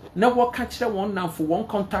message. Na what catch that one now for one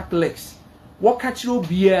contact legs. What catch no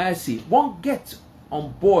BRC. One get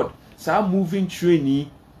on board. Sa moving trainee.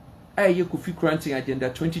 Ye Kofi Koranteng agenda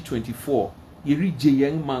 2024. You read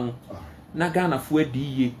young man. Na Ghana for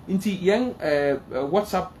di inti young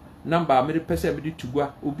WhatsApp number me person me to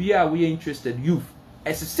go. Obi a we interested youth.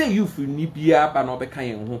 As I say youth ni bia ba no be kan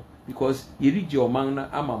yen ho because ye read your man na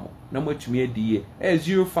amamo na matumi adi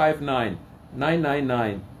 059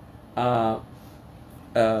 999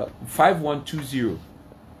 5120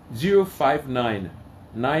 059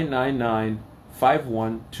 999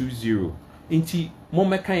 5120 inti mo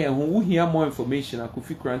mekan yen ho wo hia more information at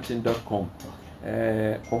kofikoranteng.com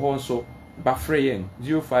ho so ba free yen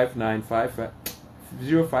 059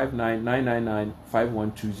 999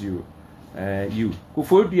 5120 you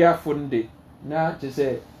Koforidua funde na to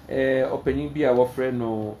say opening bi a wo frɛ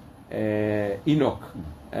no Enoch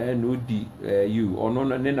no di you or no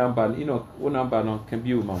ne number you know what number no can be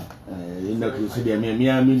you man ina ku si de me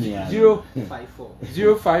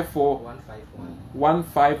 054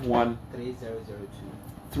 151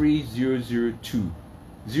 3002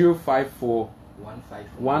 054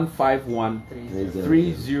 151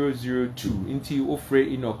 3002 inti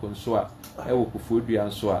ofre Enoch nso a e wo Koforidua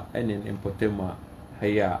nso a ene impotema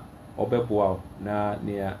heya obeboa na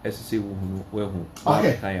ne esese wo hunu wehu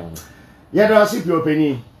kan ya ho ya do asipi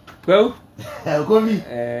openi well Kofi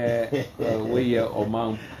we ye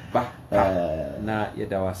oman ba na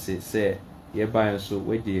yeda wase se ye ban so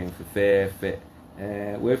we de enfefefe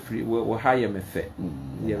we free we hire me fe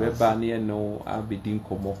ye be ba ne no abedin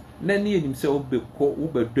komo na ne enim se obekọ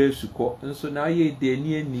ubedo suko nso na ye de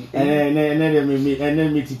ani me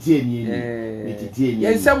titi ani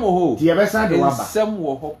ye nsem ho ti ye be san de waba nsem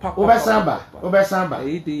wo ho papa obesamba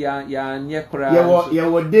e de ya nye kra ye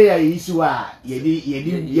wo de ya isu a ye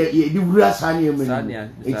di wura san ye menu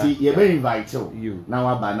eti ye be invite na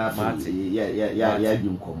waba na ya di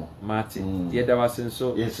nkomo Martin ye da wasen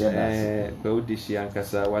so be odishi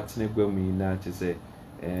ankasa watene gwamu na chese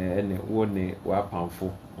ene woni wa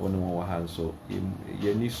pamfo woni wo ha nso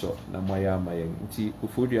ye ni so na moya amaye nti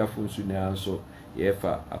Koforidua funsu na nso ye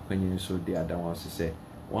fa akwanyin so de adan se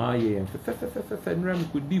wa ye fe nram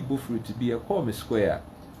ku di bo fruit bi e call me square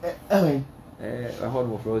I hold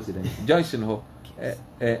my president Johnson ho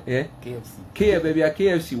KFC baby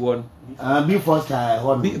KFC one B Foster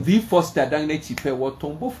hold B Foster dan na chipe wo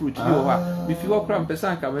tombo fruit bi ho ha bi fi wo kram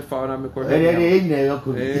pesa nka me fa na me ko na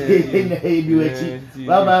yoko na ebi wachi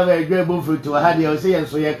baba ba gbe bo fruit wa ha de o se yen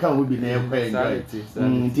so ye ka ho bi na ye kwa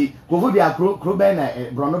nti Koforidua kro be na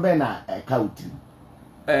brono be na kauti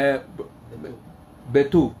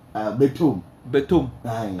betum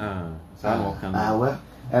sa no kan well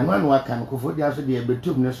man wa kan Koforidua so de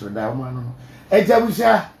betum ne so da mo no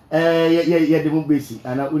ejabusa ye de mu besi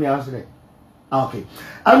ana uni awsere okay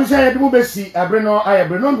abusa ye de mu besi abre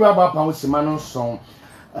no ndo aba pa wo sima no so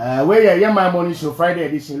we ye my morning show Friday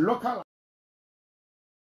edition local